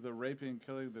the raping and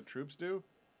killing the troops do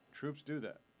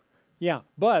that. Yeah,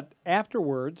 but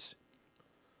afterwards,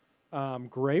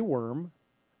 Grey Worm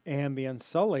and the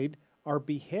Unsullied are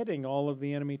beheading all of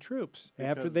the enemy troops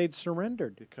after Because- they'd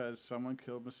surrendered. Because someone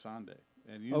killed Missandei,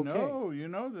 and you Okay.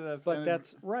 know that's. But and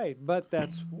that's right. But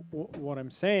that's what I'm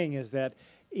saying is that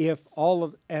if all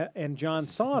of and John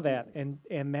saw that, and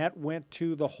that went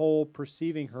to the whole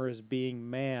perceiving her as being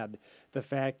mad, the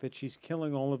fact that she's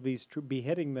killing all of these,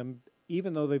 beheading them,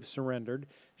 even though they've surrendered.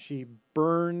 She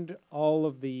burned all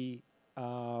of the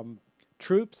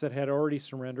troops that had already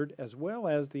surrendered, as well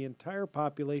as the entire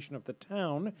population of the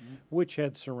town, which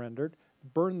had surrendered,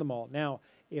 burned them all. Now,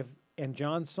 and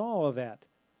John saw all of that,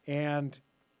 and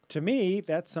to me,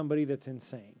 that's somebody that's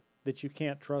insane, that you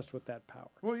can't trust with that power.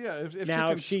 Well, yeah. If Now,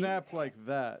 she if can she- snap like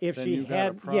that, If then she you got a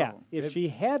had, problem. if she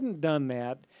hadn't done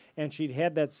that, and she'd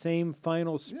had that same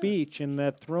final speech in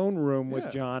that throne room with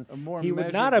Yeah, John, a more he would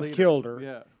measured not have leader. killed her.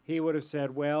 Yeah. He would have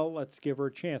said, "Well, let's give her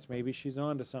a chance. Maybe she's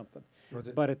on to something." Was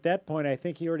it- But at that point, I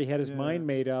think he already had his Yeah. mind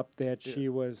made up that she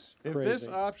was If crazy. this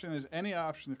option is any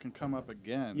option that can come up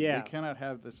again, Yeah. we cannot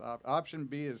have this option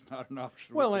B is not an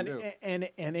option. Well, we and, can do.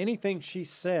 and anything she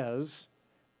says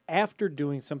after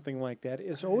doing something like that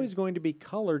is always going to be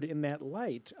colored in that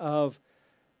light of,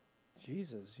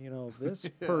 Jesus, this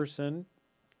person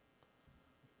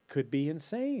could be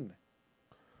insane.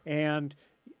 And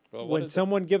Well, what when is it?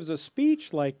 someone gives a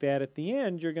speech like that at the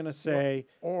end, you're going to say,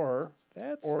 Or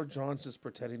 "That's John's just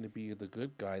pretending to be the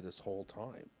good guy this whole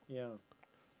time. yeah."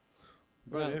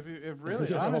 But if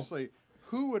really, honestly,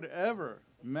 who would ever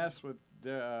mess with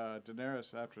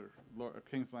Daenerys after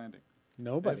King's Landing?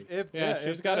 Nobody. Yeah, if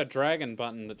she's got a that's- dragon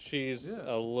button that she's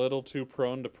Yeah. a little too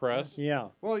prone to press. Yeah.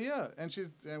 Well, yeah, and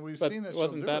we've But seen that.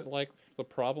 wasn't she'll do that it. like the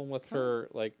problem with her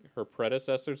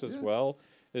predecessors as Yeah. well?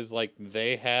 Is like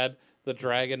they had the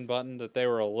dragon button that they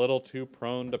were a little too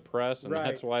prone to press, and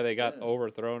that's Right. why they got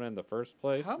overthrown in the first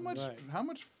place. How much Right. how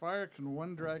much fire can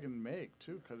one dragon make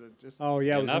too? Because it just Oh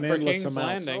yeah, it was Enough an for endless King's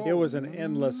amount. Landing. It was an so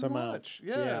endless amount. much.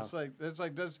 Yeah, it's like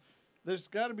there's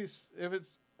got to be if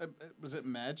it's was it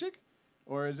magic,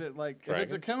 or is it like if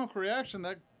it's a Dragons? chemical reaction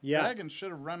that Yeah. dragon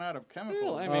should have run out of chemicals.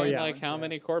 Well, I Oh, mean, yeah. like how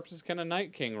many corpses can a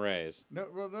Night King raise?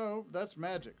 No, that's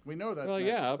magic. We know that's Well,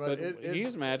 magic, yeah, but it's-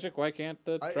 he's magic. Why can't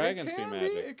the it dragons be can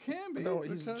magic? It can be. No,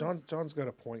 because- John's got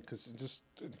a point because just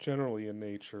generally in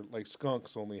nature, like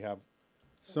skunks only have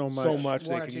So much. so much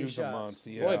One they or can two use a shots. month.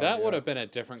 Yeah, Boy, that yeah. would have been a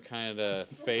different kind of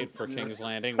fate for King's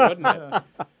Landing, wouldn't it?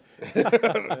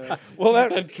 Well,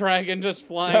 that The dragon just That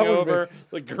flying would've over,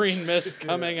 the green mist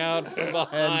coming out from and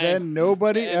behind. then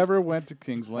nobody and- ever went to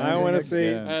King's Landing. I want to see.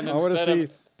 again. And I want to instead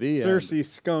see of the Cersei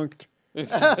skunked.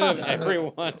 Instead of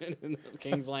everyone in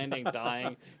King's Landing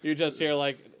dying, you just hear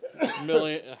like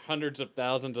hundreds of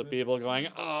thousands of people going,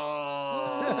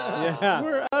 "Oh, Yeah.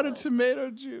 We're out of tomato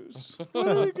juice. What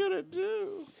are we gonna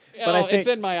do? But I it's think-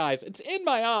 in my eyes. It's in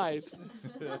my eyes.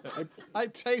 I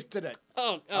tasted it.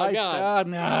 Oh I God."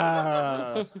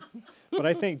 nah. But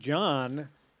I think John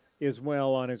is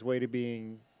well on his way to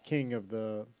being king of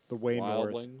the way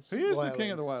north. Wildlings. He is the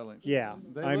king of the Wildlings. wildlings. Yeah,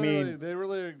 They I literally- mean- they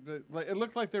really, like, it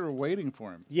looked like they were waiting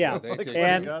for him. Yeah, they did.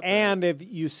 and Got there. and if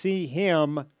you see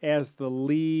him as the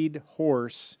lead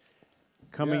horse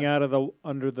coming Yeah. out of the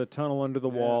under the tunnel under the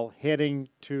wall, heading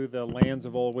to the lands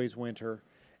of always winter,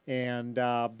 and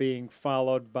being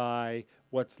followed by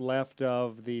what's left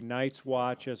of the Night's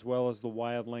Watch as well as the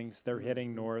Wildlings, they're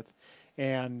heading north,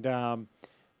 and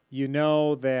you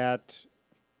know that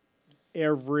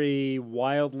every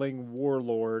wildling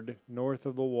warlord north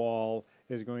of the wall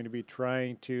is going to be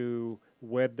trying to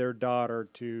wed their daughter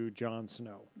to Jon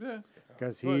Snow Yeah.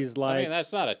 because But, he's I like mean,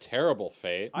 that's not a terrible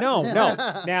fate. no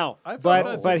now I thought but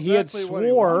that's but he had exactly what he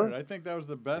swore wanted. I think that was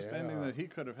the best ending that he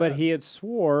could have but had. he had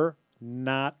swore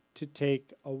not to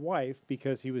take a wife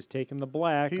because he was taking the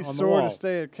black He on the swore wall. to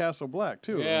stay at Castle Black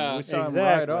too. Yeah. We saw him ride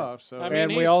Exactly. off. So I mean,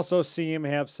 And we he's- also see him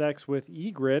have sex with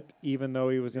Ygritte, even though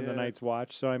he was in the Yeah. Night's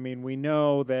Watch. So I mean, we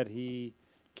know that he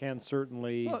can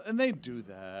certainly well, and they do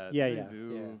that. Yeah, they yeah.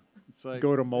 Do. Yeah. It's like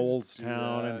go to they just do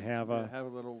Molestown and that. have Yeah, a have a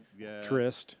little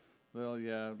tryst little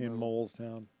in little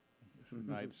Molestown.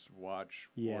 Night's Watch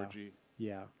Yeah. orgy.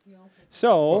 Yeah.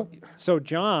 So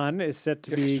John is set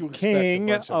to Guess be you expect a king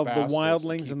bunch of of the bastards to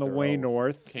wildlings keep in the their way oath.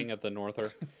 north. King of the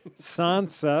Norther,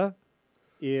 Sansa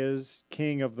is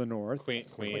king of the north. Queen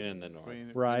in the North. Queen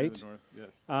of Right. the North.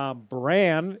 Yes.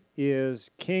 Bran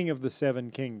is king of the seven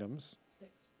kingdoms.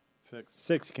 6.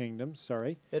 Six kingdoms,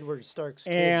 sorry. Edward Stark's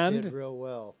And- kids did real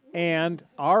well. And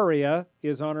Arya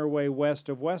is on her way west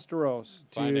of Westeros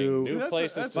Finding to new that's a-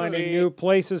 places that's to a- finding see. new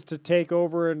places to take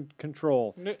over and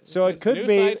control. New- So it could new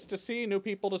be sights to see, new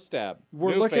people to stab.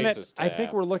 we're new looking at. faces to I think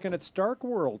have. we're looking at Stark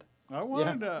World. I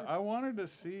wanted to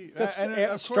see. Because and of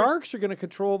course, Starks are going to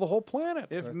control the whole planet.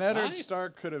 If Neddard nice.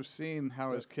 Stark could have seen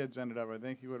how his kids ended up, I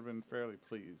think he would have been fairly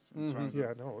pleased. In terms of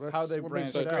Yeah, no, that's How they what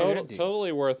makes branched it So a out. great total, ending.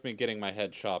 totally worth me getting my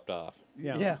head chopped off.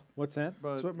 Yeah. What's that?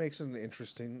 But That's what makes it an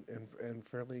interesting and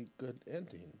fairly good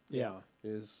ending. Yeah.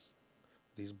 Is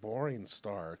these boring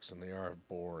Starks, and they are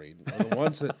boring, are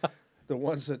the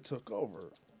ones that took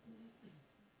over.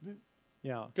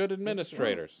 Yeah. Good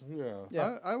administrators.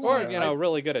 Yeah. I Or, want- you know,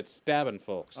 really good at stabbing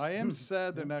folks. I am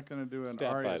sad they're not going to do an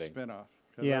Stab Arya fighting. spinoff.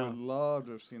 Because Yeah. I would love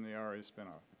to have seen the Arya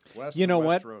spinoff. West You of know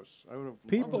what? Westeros. I would have.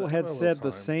 People loved had Well, said the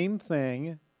time. same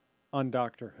thing on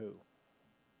Doctor Who.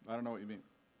 that. I don't know what you mean.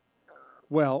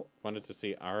 Well, Wanted to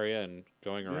see Arya and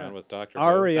going around Yeah. with Doctor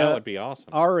Arya- Who. That would be awesome.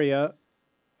 Arya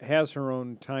has her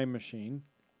own time machine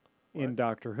in What?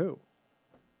 Doctor Who.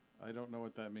 I don't know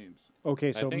what that means.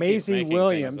 Okay, so think he's Maisie making things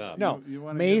Williams. up. No, You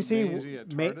wanna give Maisie. Maisie a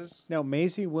TARDIS? No,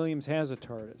 Maisie Williams has a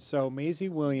TARDIS. So Maisie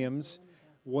Williams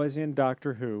was in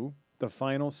Doctor Who, the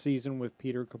final season with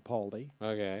Peter Capaldi,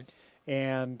 Okay.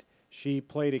 and she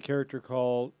played a character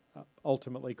called,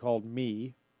 ultimately called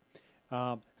Me.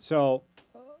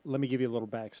 Let me give you a little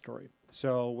backstory.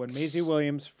 So when Maisie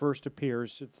Williams first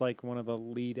appears, it's like one of the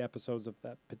lead episodes of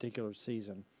that particular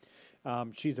season.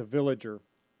 She's a villager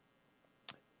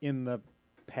in the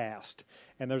past.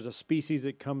 And there's a species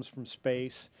that comes from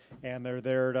space, and they're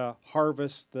there to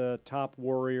harvest the top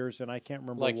warriors. And I can't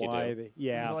remember Like you why. do.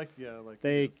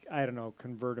 They I don't know,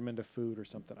 convert them into food or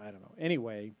something. I don't know.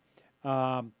 Anyway.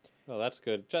 Oh, that's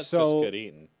good. That's So- just good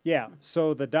eating. Yeah,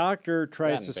 so the doctor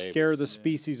tries That to and scare babies. the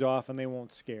species off, and they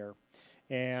won't scare.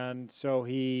 And so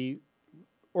he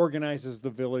organizes the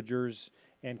villagers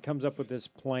and comes up with this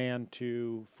plan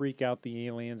to freak out the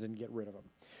aliens and get rid of them.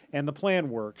 And the plan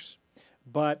works,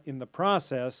 but in the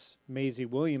process, Maisie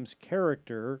Williams'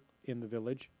 character in the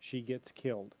village, she gets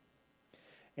killed.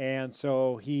 And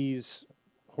so he's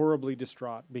horribly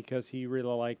distraught because he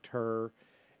really liked her.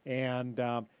 And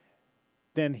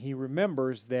then he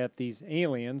remembers that these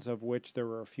aliens, of which there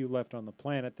were a few left on the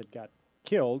planet that got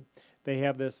killed, they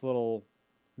have this little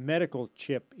medical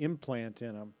chip implant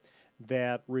in them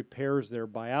that repairs their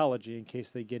biology in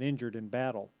case they get injured in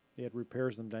battle. It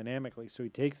repairs them dynamically. So he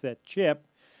takes that chip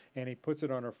and he puts it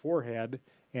on her forehead,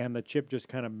 and the chip just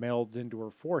kind of melds into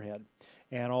her forehead.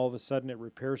 And all of a sudden it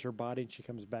repairs her body and she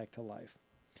comes back to life.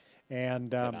 And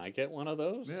Can I get one of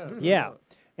those? yeah.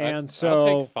 And I'll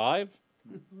so take 5.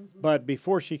 but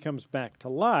before she comes back to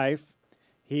life,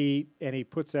 he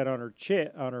puts that on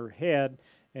her head,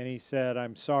 and he said,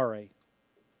 "I'm sorry."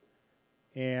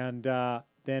 And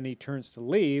then he turns to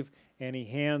leave, and he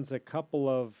hands a couple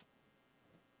of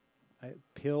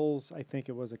pills. I think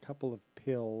it was a couple of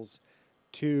pills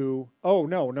to. Oh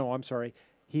no, I'm sorry.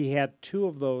 He had 2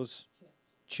 of those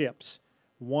chips.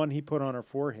 One he put on her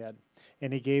forehead,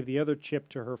 and he gave the other chip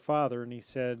to her father, and he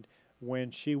said, "When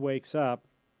she wakes up,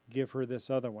 give her this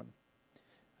other one."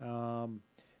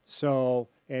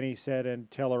 And he said, "And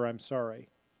tell her I'm sorry."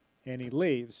 And he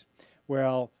leaves.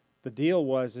 Well, the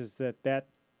deal is that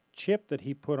chip that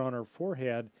he put on her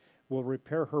forehead will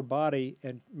repair her body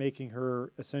and making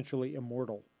her essentially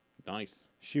immortal. Nice.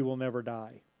 She will never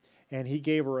die. And he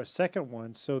gave her a second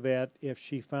one so that if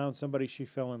she found somebody she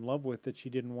fell in love with that she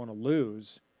didn't want to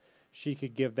lose, she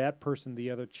could give that person the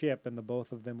other chip, and the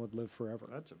both of them would live forever.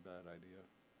 That's a bad idea.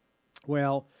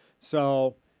 Well,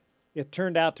 so it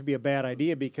turned out to be a bad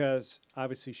idea because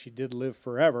obviously she did live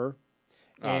forever,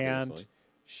 and Obviously.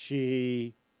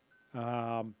 she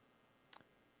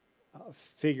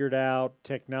figured out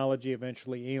technology.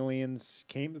 Eventually, aliens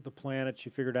came to the planet. She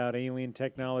figured out alien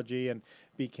technology and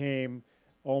became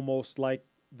almost like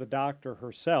the doctor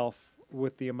herself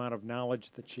with the amount of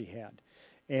knowledge that she had.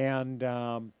 And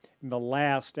in the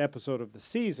last episode of the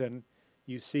season,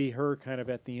 you see her kind of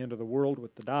at the end of the world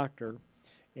with the doctor,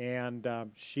 and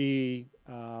she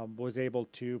was able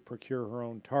to procure her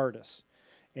own TARDIS.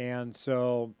 And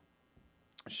so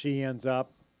she ends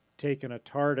up taking a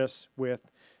TARDIS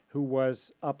with who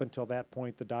was up until that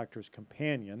point the doctor's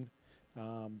companion.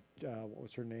 What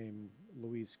was her name?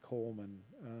 Louise Coleman.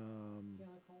 Jenna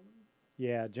Coleman?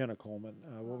 Yeah, Jenna Coleman.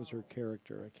 What was her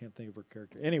character? I can't think of her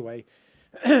character. Anyway,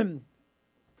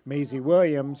 Maisie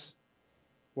Williams.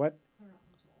 What?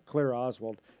 Claire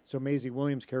Oswald. So Maisie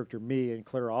Williams' character, me, and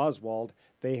Claire Oswald,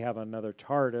 they have another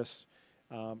TARDIS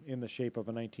in the shape of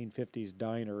a 1950s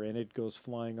diner, and it goes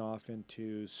flying off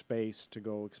into space to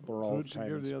go explore all of Who'd you time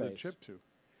give and the space. other chip to?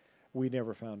 We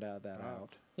never found out that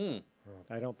out. Hmm.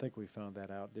 I don't think we found that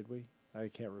out, did we? I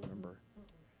can't remember.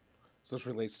 So this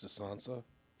relates to Sansa.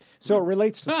 So it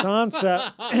relates to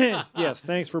Sansa. Yes,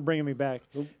 thanks for bringing me back.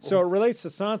 So it relates to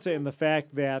Sansa in the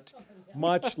fact that,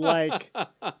 much like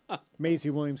Maisie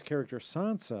Williams' character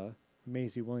Sansa,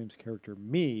 Maisie Williams' character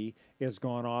me has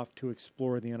gone off to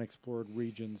explore the unexplored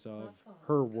regions of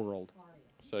her world.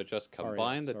 So just Arya,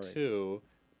 combine the sorry. two,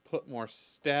 put more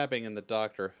stabbing in the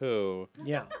Doctor Who.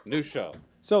 Yeah. New show.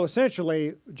 So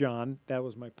essentially, John, that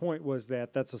was my point, was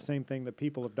that that's the same thing that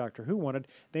people of Doctor Who wanted.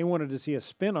 They wanted to see a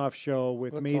spin-off show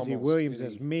with That's Maisie almost Williams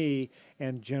as any- me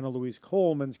and Jenna Louise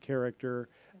Coleman's character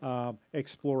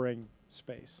exploring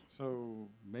space. So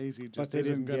Maisie But just they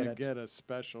isn't didn't going to get it. get a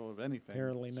special of anything.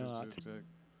 Apparently It's just- not. it's a-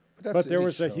 That's But there any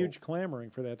was a show. huge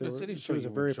clamoring for that. There That's were, any she show was a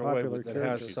you very enjoy popular that character.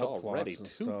 has She's already subplots and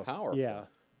too stuff. powerful. Yeah.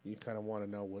 You kind of want to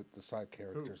know what the side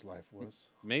character's life was.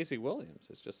 Maisie Williams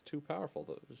is just too powerful.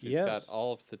 She's Yes. got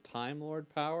all of the Time Lord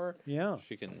power. Yeah.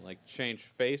 She can like change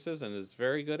faces and is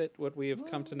very good at what we have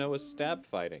come to know as stab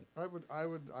fighting. I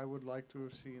would like to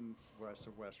have seen West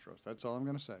of Westeros. That's all I'm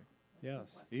going to say.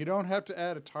 Yes. You don't have to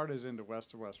add a TARDIS into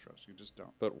West of Westeros. You just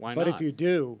don't. But why But not? if you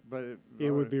do, But it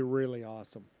would be really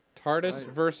awesome. TARDIS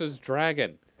versus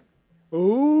Dragon.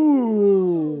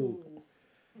 Ooh.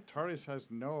 TARDIS has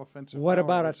no offensive. What power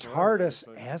about a whatsoever. TARDIS It's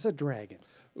like- as a dragon?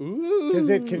 Ooh. Because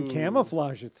it can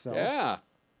camouflage itself. Yeah.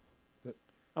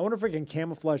 I wonder if it can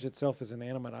camouflage itself as an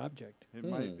animate object. It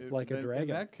might, Like a in dragon.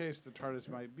 that case, the TARDIS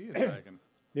might be a dragon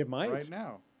It might. right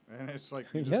now. and it's like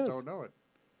you Yes. just don't know it.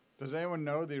 Does anyone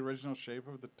know the original shape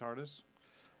of the TARDIS?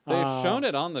 They've shown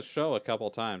it on the show a couple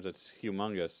times. It's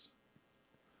humongous.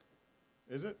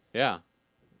 Is it? Yeah,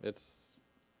 it's.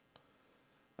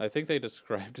 I think they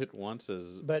described it once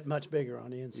as But much bigger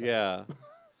on the inside. yeah.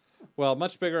 Well,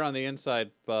 much bigger on the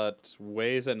inside, but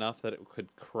weighs enough that it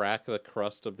could crack the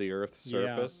crust of the Earth's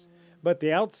Yeah. surface. But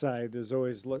the outside, there's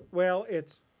always well,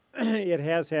 it's it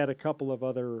has had a couple of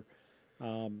other,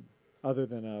 other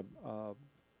than a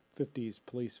 50s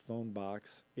police phone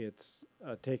box. It's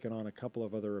taken on a couple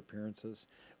of other appearances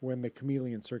when the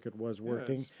Chameleon Circuit was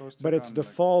working. supposed to But its come, like-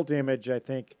 default image, I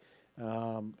think,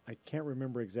 I can't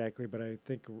remember exactly, but I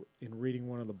think in reading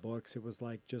one of the books, it was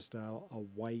like just a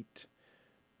white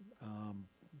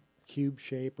cube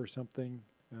shape or something.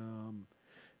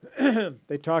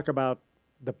 They talk about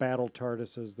the battle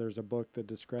TARDISes. There's a book that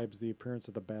describes the appearance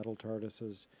of the battle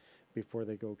TARDISes before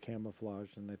they go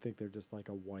camouflaged, and I think they're just like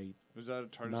a white. Is that a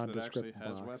TARDIS that actually Nondescript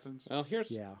has box. weapons? Well,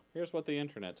 Yeah. here's what the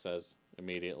internet says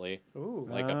immediately. Ooh.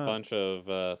 Like Ah.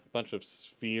 a bunch of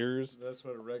spheres That's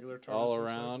what a regular TARDIS all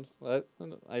looks like?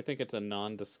 around. I think it's a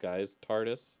non-disguised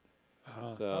TARDIS.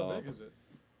 How So big is it?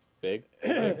 big,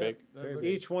 very big. That looks-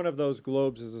 Each one of those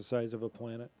globes is the size of a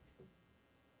planet.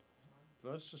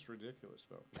 That's just ridiculous,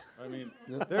 though. I mean,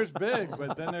 there's big,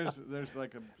 but then there's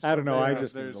like a. I don't know. so I big,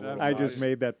 just there's I just absolutely-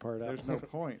 made that part up. There's no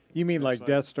point. You mean It's like like-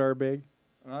 Death Star big?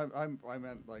 And I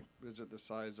meant like, is it the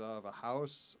size of a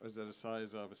house? Is it the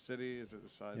size of a city? Is it the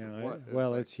size Yeah. of what?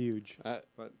 Well, like- it's huge. But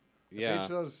if Yeah. each of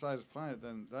those is the size of a planet,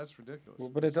 then that's ridiculous. Well,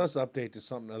 but it does update to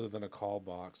something other than a call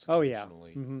box. Oh yeah.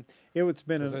 occasionally. hmm It's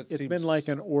been 'Cause an, it it's been seems like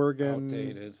an organ.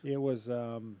 outdated. It was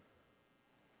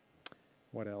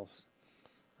what else?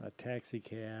 A taxi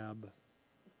cab,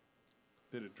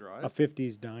 Did it drive? a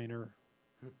 50s diner.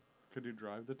 Could you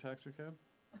drive the taxi cab?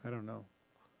 I don't know.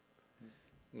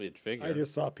 You'd figure. I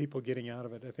just saw people getting out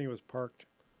of it. I think it was parked.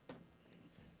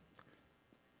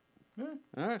 Yeah.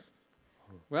 All right.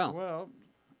 Well,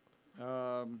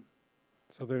 Well,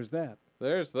 So there's that.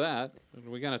 there's that. Are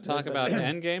we going to talk about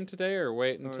Endgame today or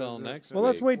wait Or until is it- next Well,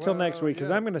 week? let's wait till next Well, week because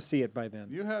yeah. I'm going to see it by then.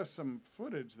 you have some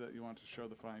footage that you want to show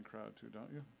the fine crowd too,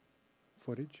 don't you?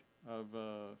 Footage? Of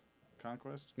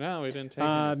Conquest. No, we didn't take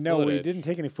any No, we footage. didn't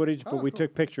take any footage, but Oh, we cool.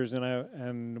 took pictures,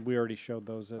 and we already showed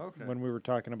those Okay. when we were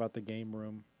talking about the game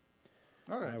room.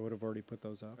 All right. I would have already put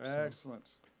those up. So, Excellent.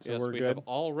 so Yes, we're we good. have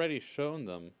already shown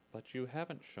them, but you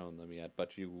haven't shown them yet.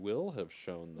 But you will have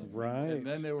shown them. Right. And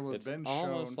then they will have It's been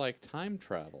almost shown. like time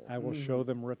travel. I will show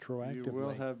them You retroactively. will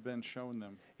have been shown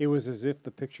them. It was as if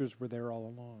the pictures were there all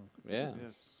along. Yeah.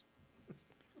 Yes.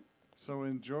 So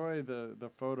enjoy the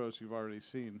photos you've already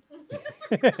seen.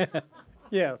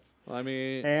 Yes. Well, I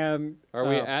mean, And are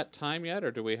we at time yet,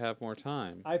 or do we have more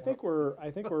time? I think we're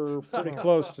pretty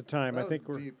close to time. That I think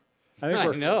was we're deep. I think I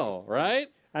we're know, right?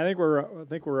 I think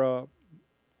we're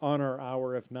on our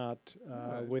hour, if not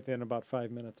Right. within about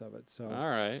 5 minutes of it. So, All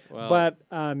right. Well, but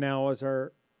now as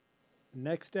our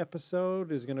next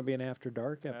episode is going to be an After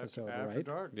Dark episode, After right?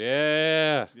 Dark.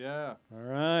 yeah. Yeah. All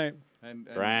right. And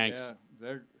Thanks. Yeah,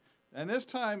 they're, and this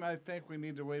time I think we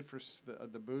need to wait for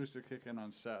the booze to kick in on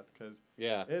Seth because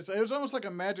Yeah. it was almost like a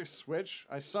magic switch.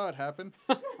 I saw it happen.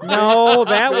 No,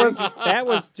 that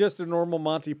was just a normal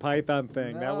Monty Python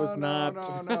thing. that was not.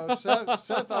 No.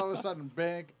 Seth all of a sudden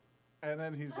bank, and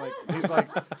then he's like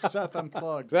Seth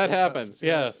unplugged. That Seth. happens,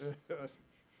 yes. That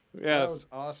Yes. was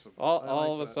awesome. All, I all like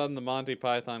of a that. sudden, the Monty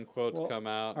Python quotes Well, come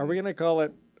out. Are we gonna call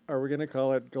it? Are we gonna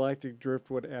call it Galactic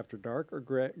Driftwood After Dark or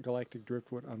Galactic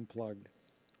Driftwood Unplugged,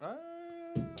 I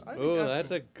think Oh, after-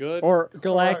 that's a good. or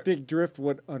Galactic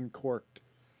Driftwood Uncorked?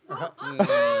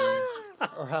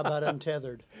 Or how about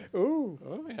untethered? Ooh,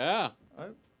 Oh yeah.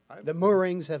 The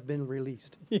moorings have been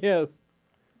released. yes.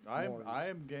 I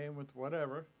am game with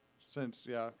whatever, since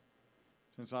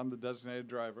I'm the designated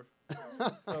driver.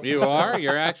 You are.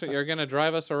 You're gonna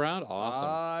drive us around. Awesome.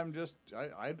 I'm just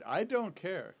I don't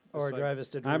care. Or It's like- drive us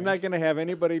to I'm not gonna have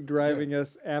anybody driving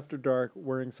us after dark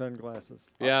wearing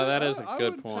sunglasses. I'll yeah, tell that you, is a I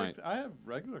good wouldn't point. I have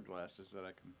regular glasses that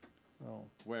I can Oh,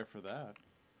 wear for that.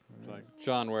 It's like,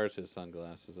 John wears his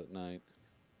sunglasses at night.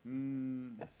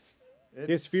 his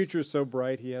it's- future's so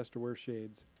bright he has to wear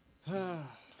shades.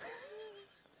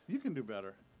 You can do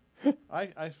better.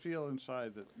 I feel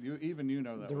inside that you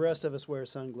know that. The was- rest of us wear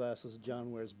sunglasses.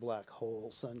 John wears black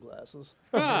hole sunglasses.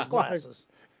 Ah. Glasses.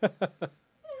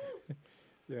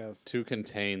 Yes. To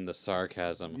contain the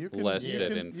sarcasm, You can, lest you it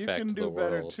can, infect you can do the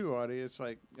better world. too, Audie. It's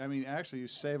like, I mean, actually, you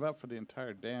save up for the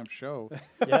entire damn show.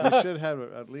 Yeah. You should have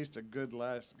at least a good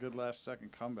last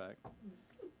second comeback.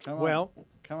 Well,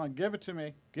 Come on, give it to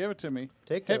me. Give it to me.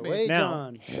 Take Hit it me. away, Now-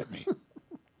 John.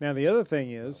 now the other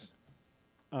thing is,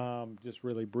 just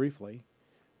really briefly,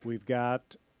 we've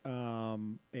got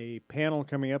a panel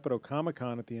coming up at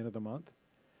Okamacon at the end of the month,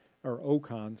 or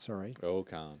Ocon, sorry.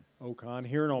 Ocon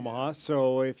here in Omaha.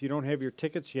 So if you don't have your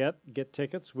tickets yet, get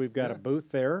tickets. We've got a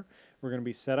booth there. We're going to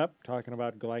be set up talking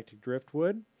about Galactic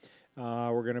Driftwood.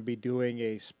 We're going to be doing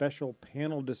a special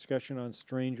panel discussion on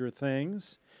Stranger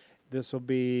Things. This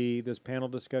panel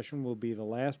discussion will be the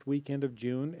last weekend of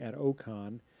June at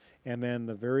Ocon, and then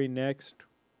the very next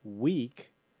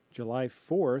week, July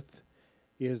 4th,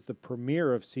 is the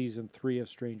premiere of season 3 of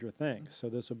Stranger Things. So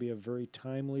this will be a very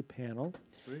timely panel.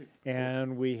 Sweet.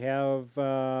 And we have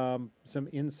some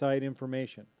inside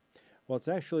information. Well, it's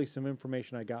actually some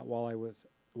information I got while I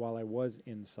was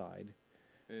inside.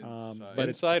 But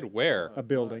it's Inside where? a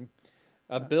building.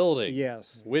 A building.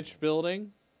 Yes, Which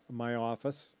building? my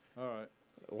office. All right.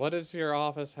 What does your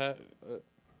office have?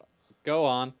 Go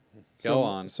on. Go So-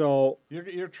 on. So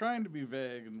You're trying to be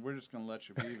vague, and we're just going to let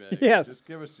you be vague. Yes. Just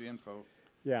give us the info.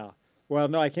 yeah. Well,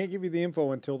 no, I can't give you the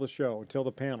info until the show, until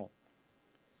the panel.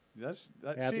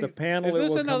 At the panel, Is it this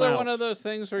will another come one out. of those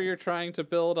things where you're trying to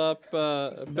build up,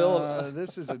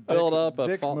 This is a build dick, up a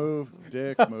dick fall- move.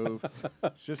 Dick move.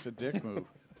 It's just a dick move.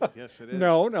 Yes, it is.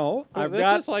 No, I've this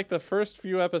got. is like the first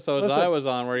few episodes Listen. I was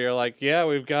on where you're like, yeah,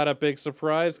 we've got a big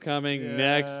surprise coming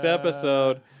next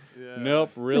episode. Yeah.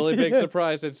 Nope, really big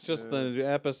surprise. It's just the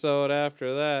episode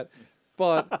after that.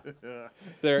 But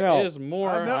there is No. more.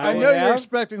 I know have- you're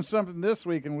expecting something this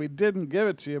week, and we didn't give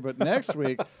it to you. But next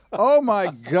week, oh my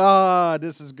God,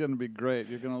 this is going to be great.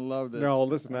 You're going to love this. No,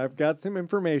 listen, I've got some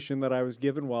information that I was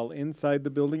given while inside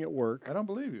the building at work. I don't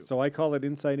believe you. So I call it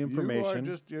inside information.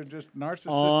 You're just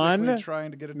narcissistically On- trying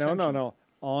to get attention. No.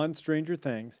 On Stranger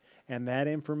Things. And that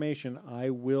information I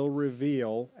will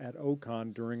reveal at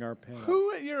Ocon during our panel.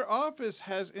 Who at your office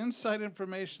has inside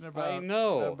information about? I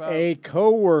know. About A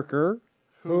coworker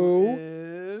who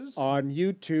is on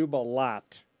YouTube a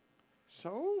lot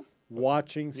so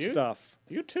watching You- stuff.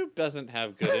 YouTube doesn't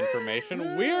have good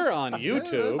information. We're on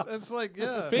YouTube. It's like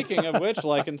Speaking of which,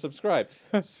 like and subscribe.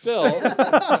 Still,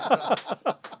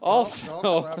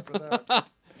 also, after that.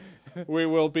 we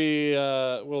will be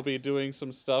we'll be doing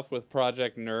some stuff with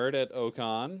Project Nerd at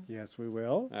Ocon, Yes, we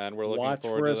will. and we're looking Watch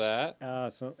forward for to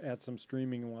us, that. at some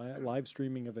streaming live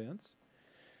streaming events.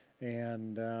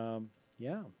 And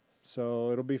yeah,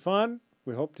 so it'll be fun.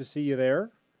 We hope to see you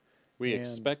there. We and-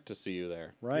 expect to see you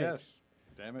there. Right. Yes.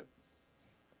 Damn it.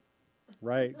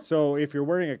 Right. So if you're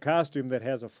wearing a costume that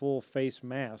has a full face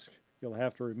mask, you'll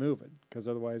have to remove it because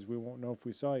otherwise we won't know if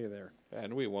we saw you there.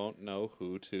 And we won't know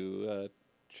who to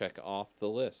check off the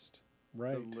list.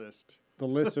 Right. The list. The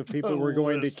list of people we're The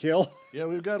going to list. kill. Yeah,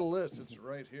 we've got a list. It's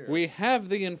right here. We have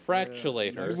the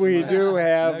infractulator. Next We to my- do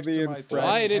have next the to my infract-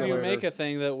 Why did you Infractulator. make a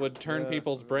thing that would turn Yeah.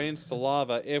 people's brains to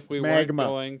lava if we Magma. weren't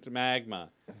going to magma?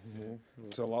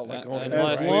 It's a lot like Uh, going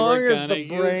unless As we long were as gonna the use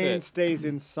brain it. stays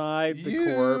inside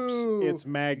the corpse, it's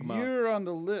magma. You're on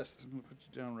the list. I'm going to put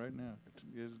you down right now.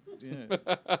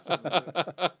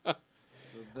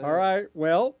 Yeah. All right.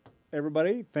 Well,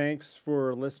 everybody, thanks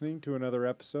for listening to another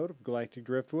episode of Galactic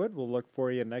Driftwood. We'll look for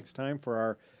you next time for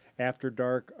our After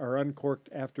Dark, our Uncorked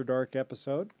After Dark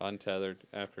episode, Untethered,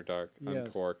 After Dark, Yes.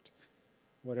 Uncorked.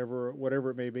 whatever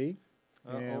it may be.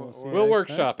 And we'll see you We'll next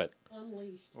workshop it.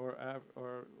 Unleashed.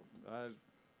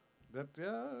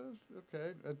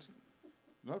 Okay. It's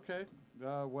okay.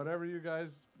 Whatever you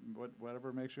guys,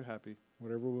 whatever makes you happy,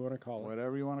 whatever we want to call it.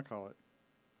 whatever you want to call it.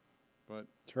 But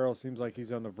Charles seems like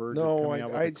he's on the verge of No, coming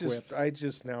out with a quip. I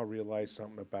just now realized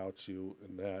something about you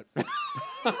and that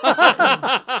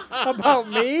About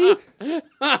me?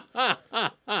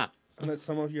 and that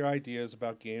some of your ideas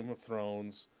about Game of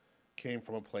Thrones came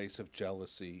from a place of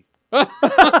jealousy.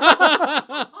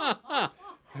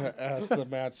 As the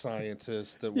mad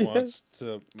scientist that wants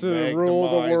to Rule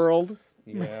the magnemize- world,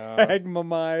 Yeah.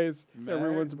 magmamize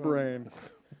everyone's Magma- brain.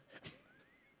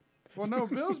 well, no,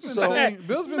 Bill's been So- saying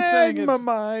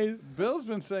Magmamize. Bill's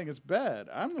been saying it's bad.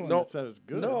 I'm the one No, that said it's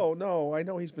good. No, I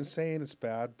know he's been saying it's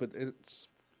bad, but it's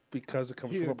because it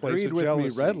comes he from a place agreed of with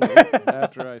jealousy. me readily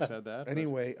after I said that. but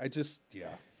Anyway,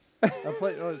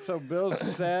 so Bill's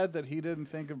sad that he didn't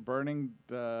think of burning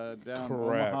down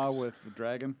Correct. Omaha with the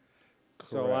dragon.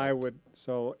 So I would.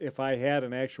 So if I had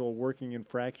an actual working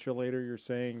infractulator, you're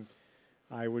saying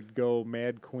I would go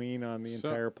Mad Queen on the So-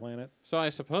 entire planet. So I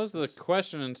suppose the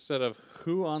question, instead of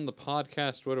who on the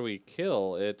podcast would we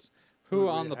kill, it's who Would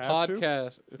on we the have to?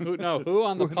 podcast who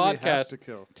on the Who do we have podcast to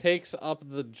kill? takes up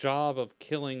the job of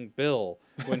killing Bill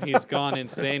when he's gone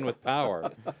insane with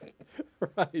power.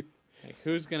 Right. Like,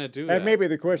 who's gonna do that? And maybe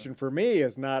the question for me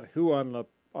is not who on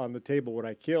the table would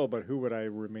I kill, but who would I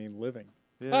remain living?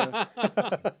 Yeah.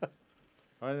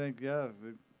 think, yeah.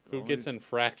 Who gets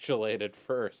infractulated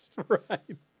first? Right.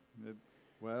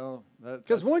 Well,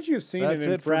 Because once you've seen an that's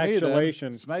it for me, then.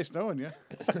 infractulation, It's nice knowing you.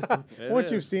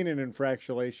 once you've seen an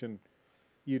infractulation,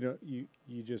 you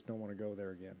just don't want to go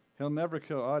there again. He'll never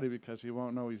kill Audie because he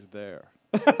won't know he's there.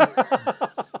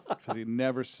 Because he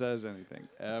never says anything,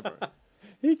 ever.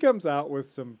 He comes out with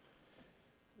some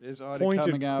Is Audie pointed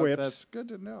coming out? quips. That's good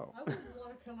to know. I wouldn't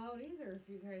want to come out either if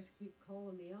you guys keep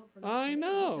calling me out for I nothing.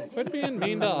 know. Quit being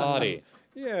mean to Audie.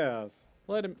 Yes.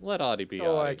 Let Audie be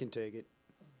Oh, Audie. I can take it.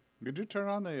 Did you turn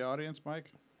on the audience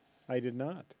mic? I did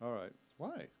not. All right.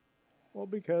 Why? Well,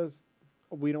 because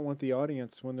we don't want the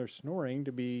audience when they're snoring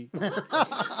to be. It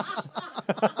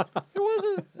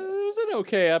was an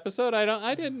okay episode.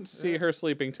 I didn't see her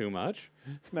sleeping too much.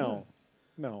 No.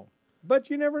 But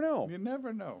you never know. You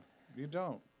never know. You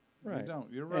don't. Right. You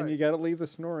don't. You're right. And you got to leave the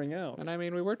snoring out. And I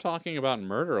mean, we were talking about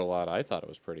murder a lot. I thought it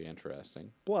was pretty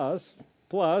interesting. Plus,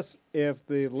 if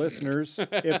the listeners,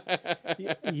 if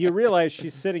you realize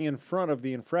she's sitting in front of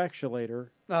the infractulator,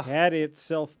 had it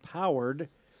self-powered,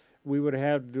 we would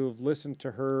have to have listened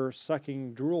to her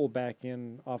sucking drool back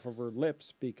in off of her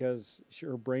lips because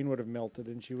her brain would have melted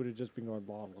and she would have just been going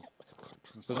blah blah.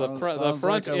 So Sounds the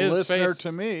front like a is listener faced.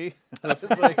 to me.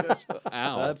 That's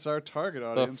Ow. our target The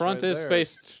audience. front right is there.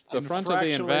 faced. The front of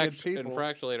the Infractulated people.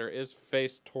 infractulator is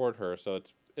faced toward her, so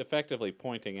it's effectively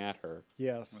pointing at her.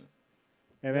 Yes,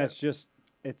 and that's just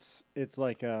it's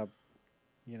like a,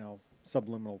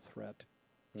 subliminal threat.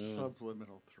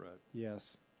 Subliminal threat.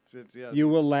 Yes, Yeah. you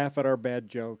will laugh at our bad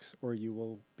jokes or you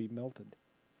will be melted.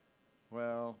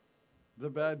 Well, the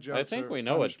bad jokes. I think are we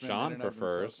know what punishment in John and of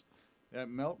prefers. themselves. Yeah,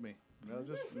 melt me. No,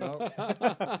 just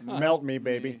melt. Melt me,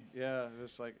 baby. Yeah,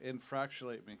 just like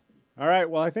infractulate me. All right.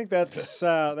 Well, I think that's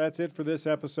it for this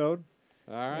episode.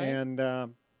 All right.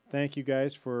 And thank you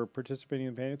guys for participating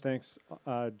in the panel. Thanks,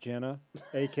 Jenna,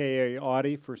 a.k.a.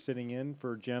 Audie, for sitting in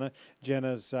for Jenna.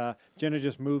 Jenna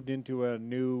just moved into a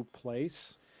new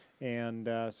place, and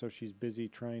so she's busy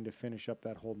trying to finish up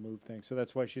that whole move thing. So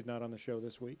that's why she's not on the show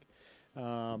this week.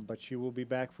 But she will be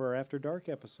back for our After Dark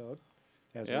episode,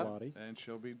 as Yeah. will Audie. And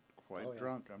she'll be quite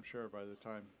drunk, I'm sure, by the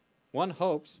time. One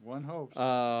hopes. One hopes.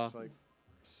 It's like,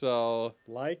 So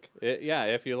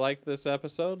if you liked this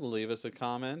episode, leave us a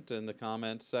comment in the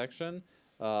comments section.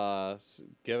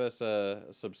 Give us a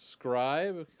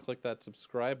subscribe. Click that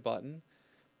subscribe button,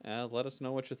 and let us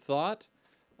know what you thought.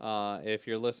 If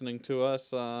you're listening to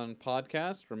us on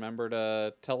podcast, remember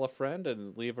to tell a friend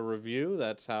and leave a review.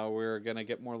 That's how we're gonna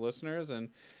get more listeners and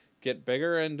get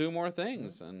bigger and do more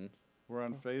things. And we're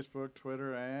on Facebook,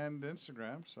 Twitter, and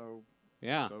Instagram, so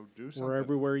yeah, so do something. We're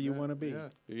everywhere you want to be. Yeah.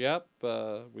 yep.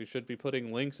 We should be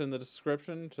putting links in the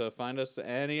description to find us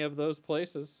any of those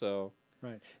places. So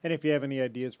Right. And if you have any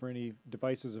ideas for any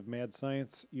devices of mad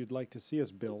science you'd like to see us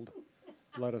build,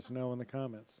 let us know in the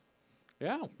comments.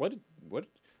 yeah, what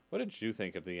did you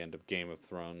think of the end of Game of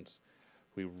Thrones?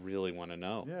 We really want to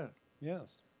know. Yeah.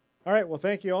 Yes. All right. Well,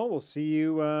 thank you all. We'll see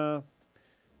you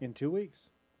in 2 weeks.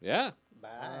 Yeah.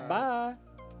 Bye. Bye.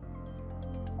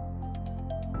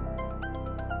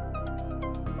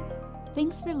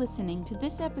 Thanks for listening to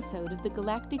this episode of the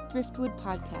Galactic Driftwood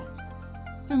Podcast.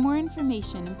 For more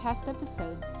information and past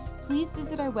episodes, please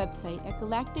visit our website at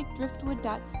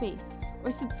galacticdriftwood.space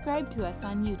or subscribe to us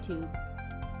on YouTube.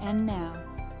 And now,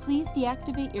 please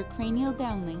deactivate your cranial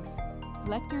downlinks,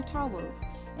 collect your towels,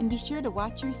 and be sure to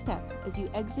watch your step as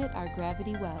you exit our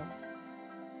gravity well.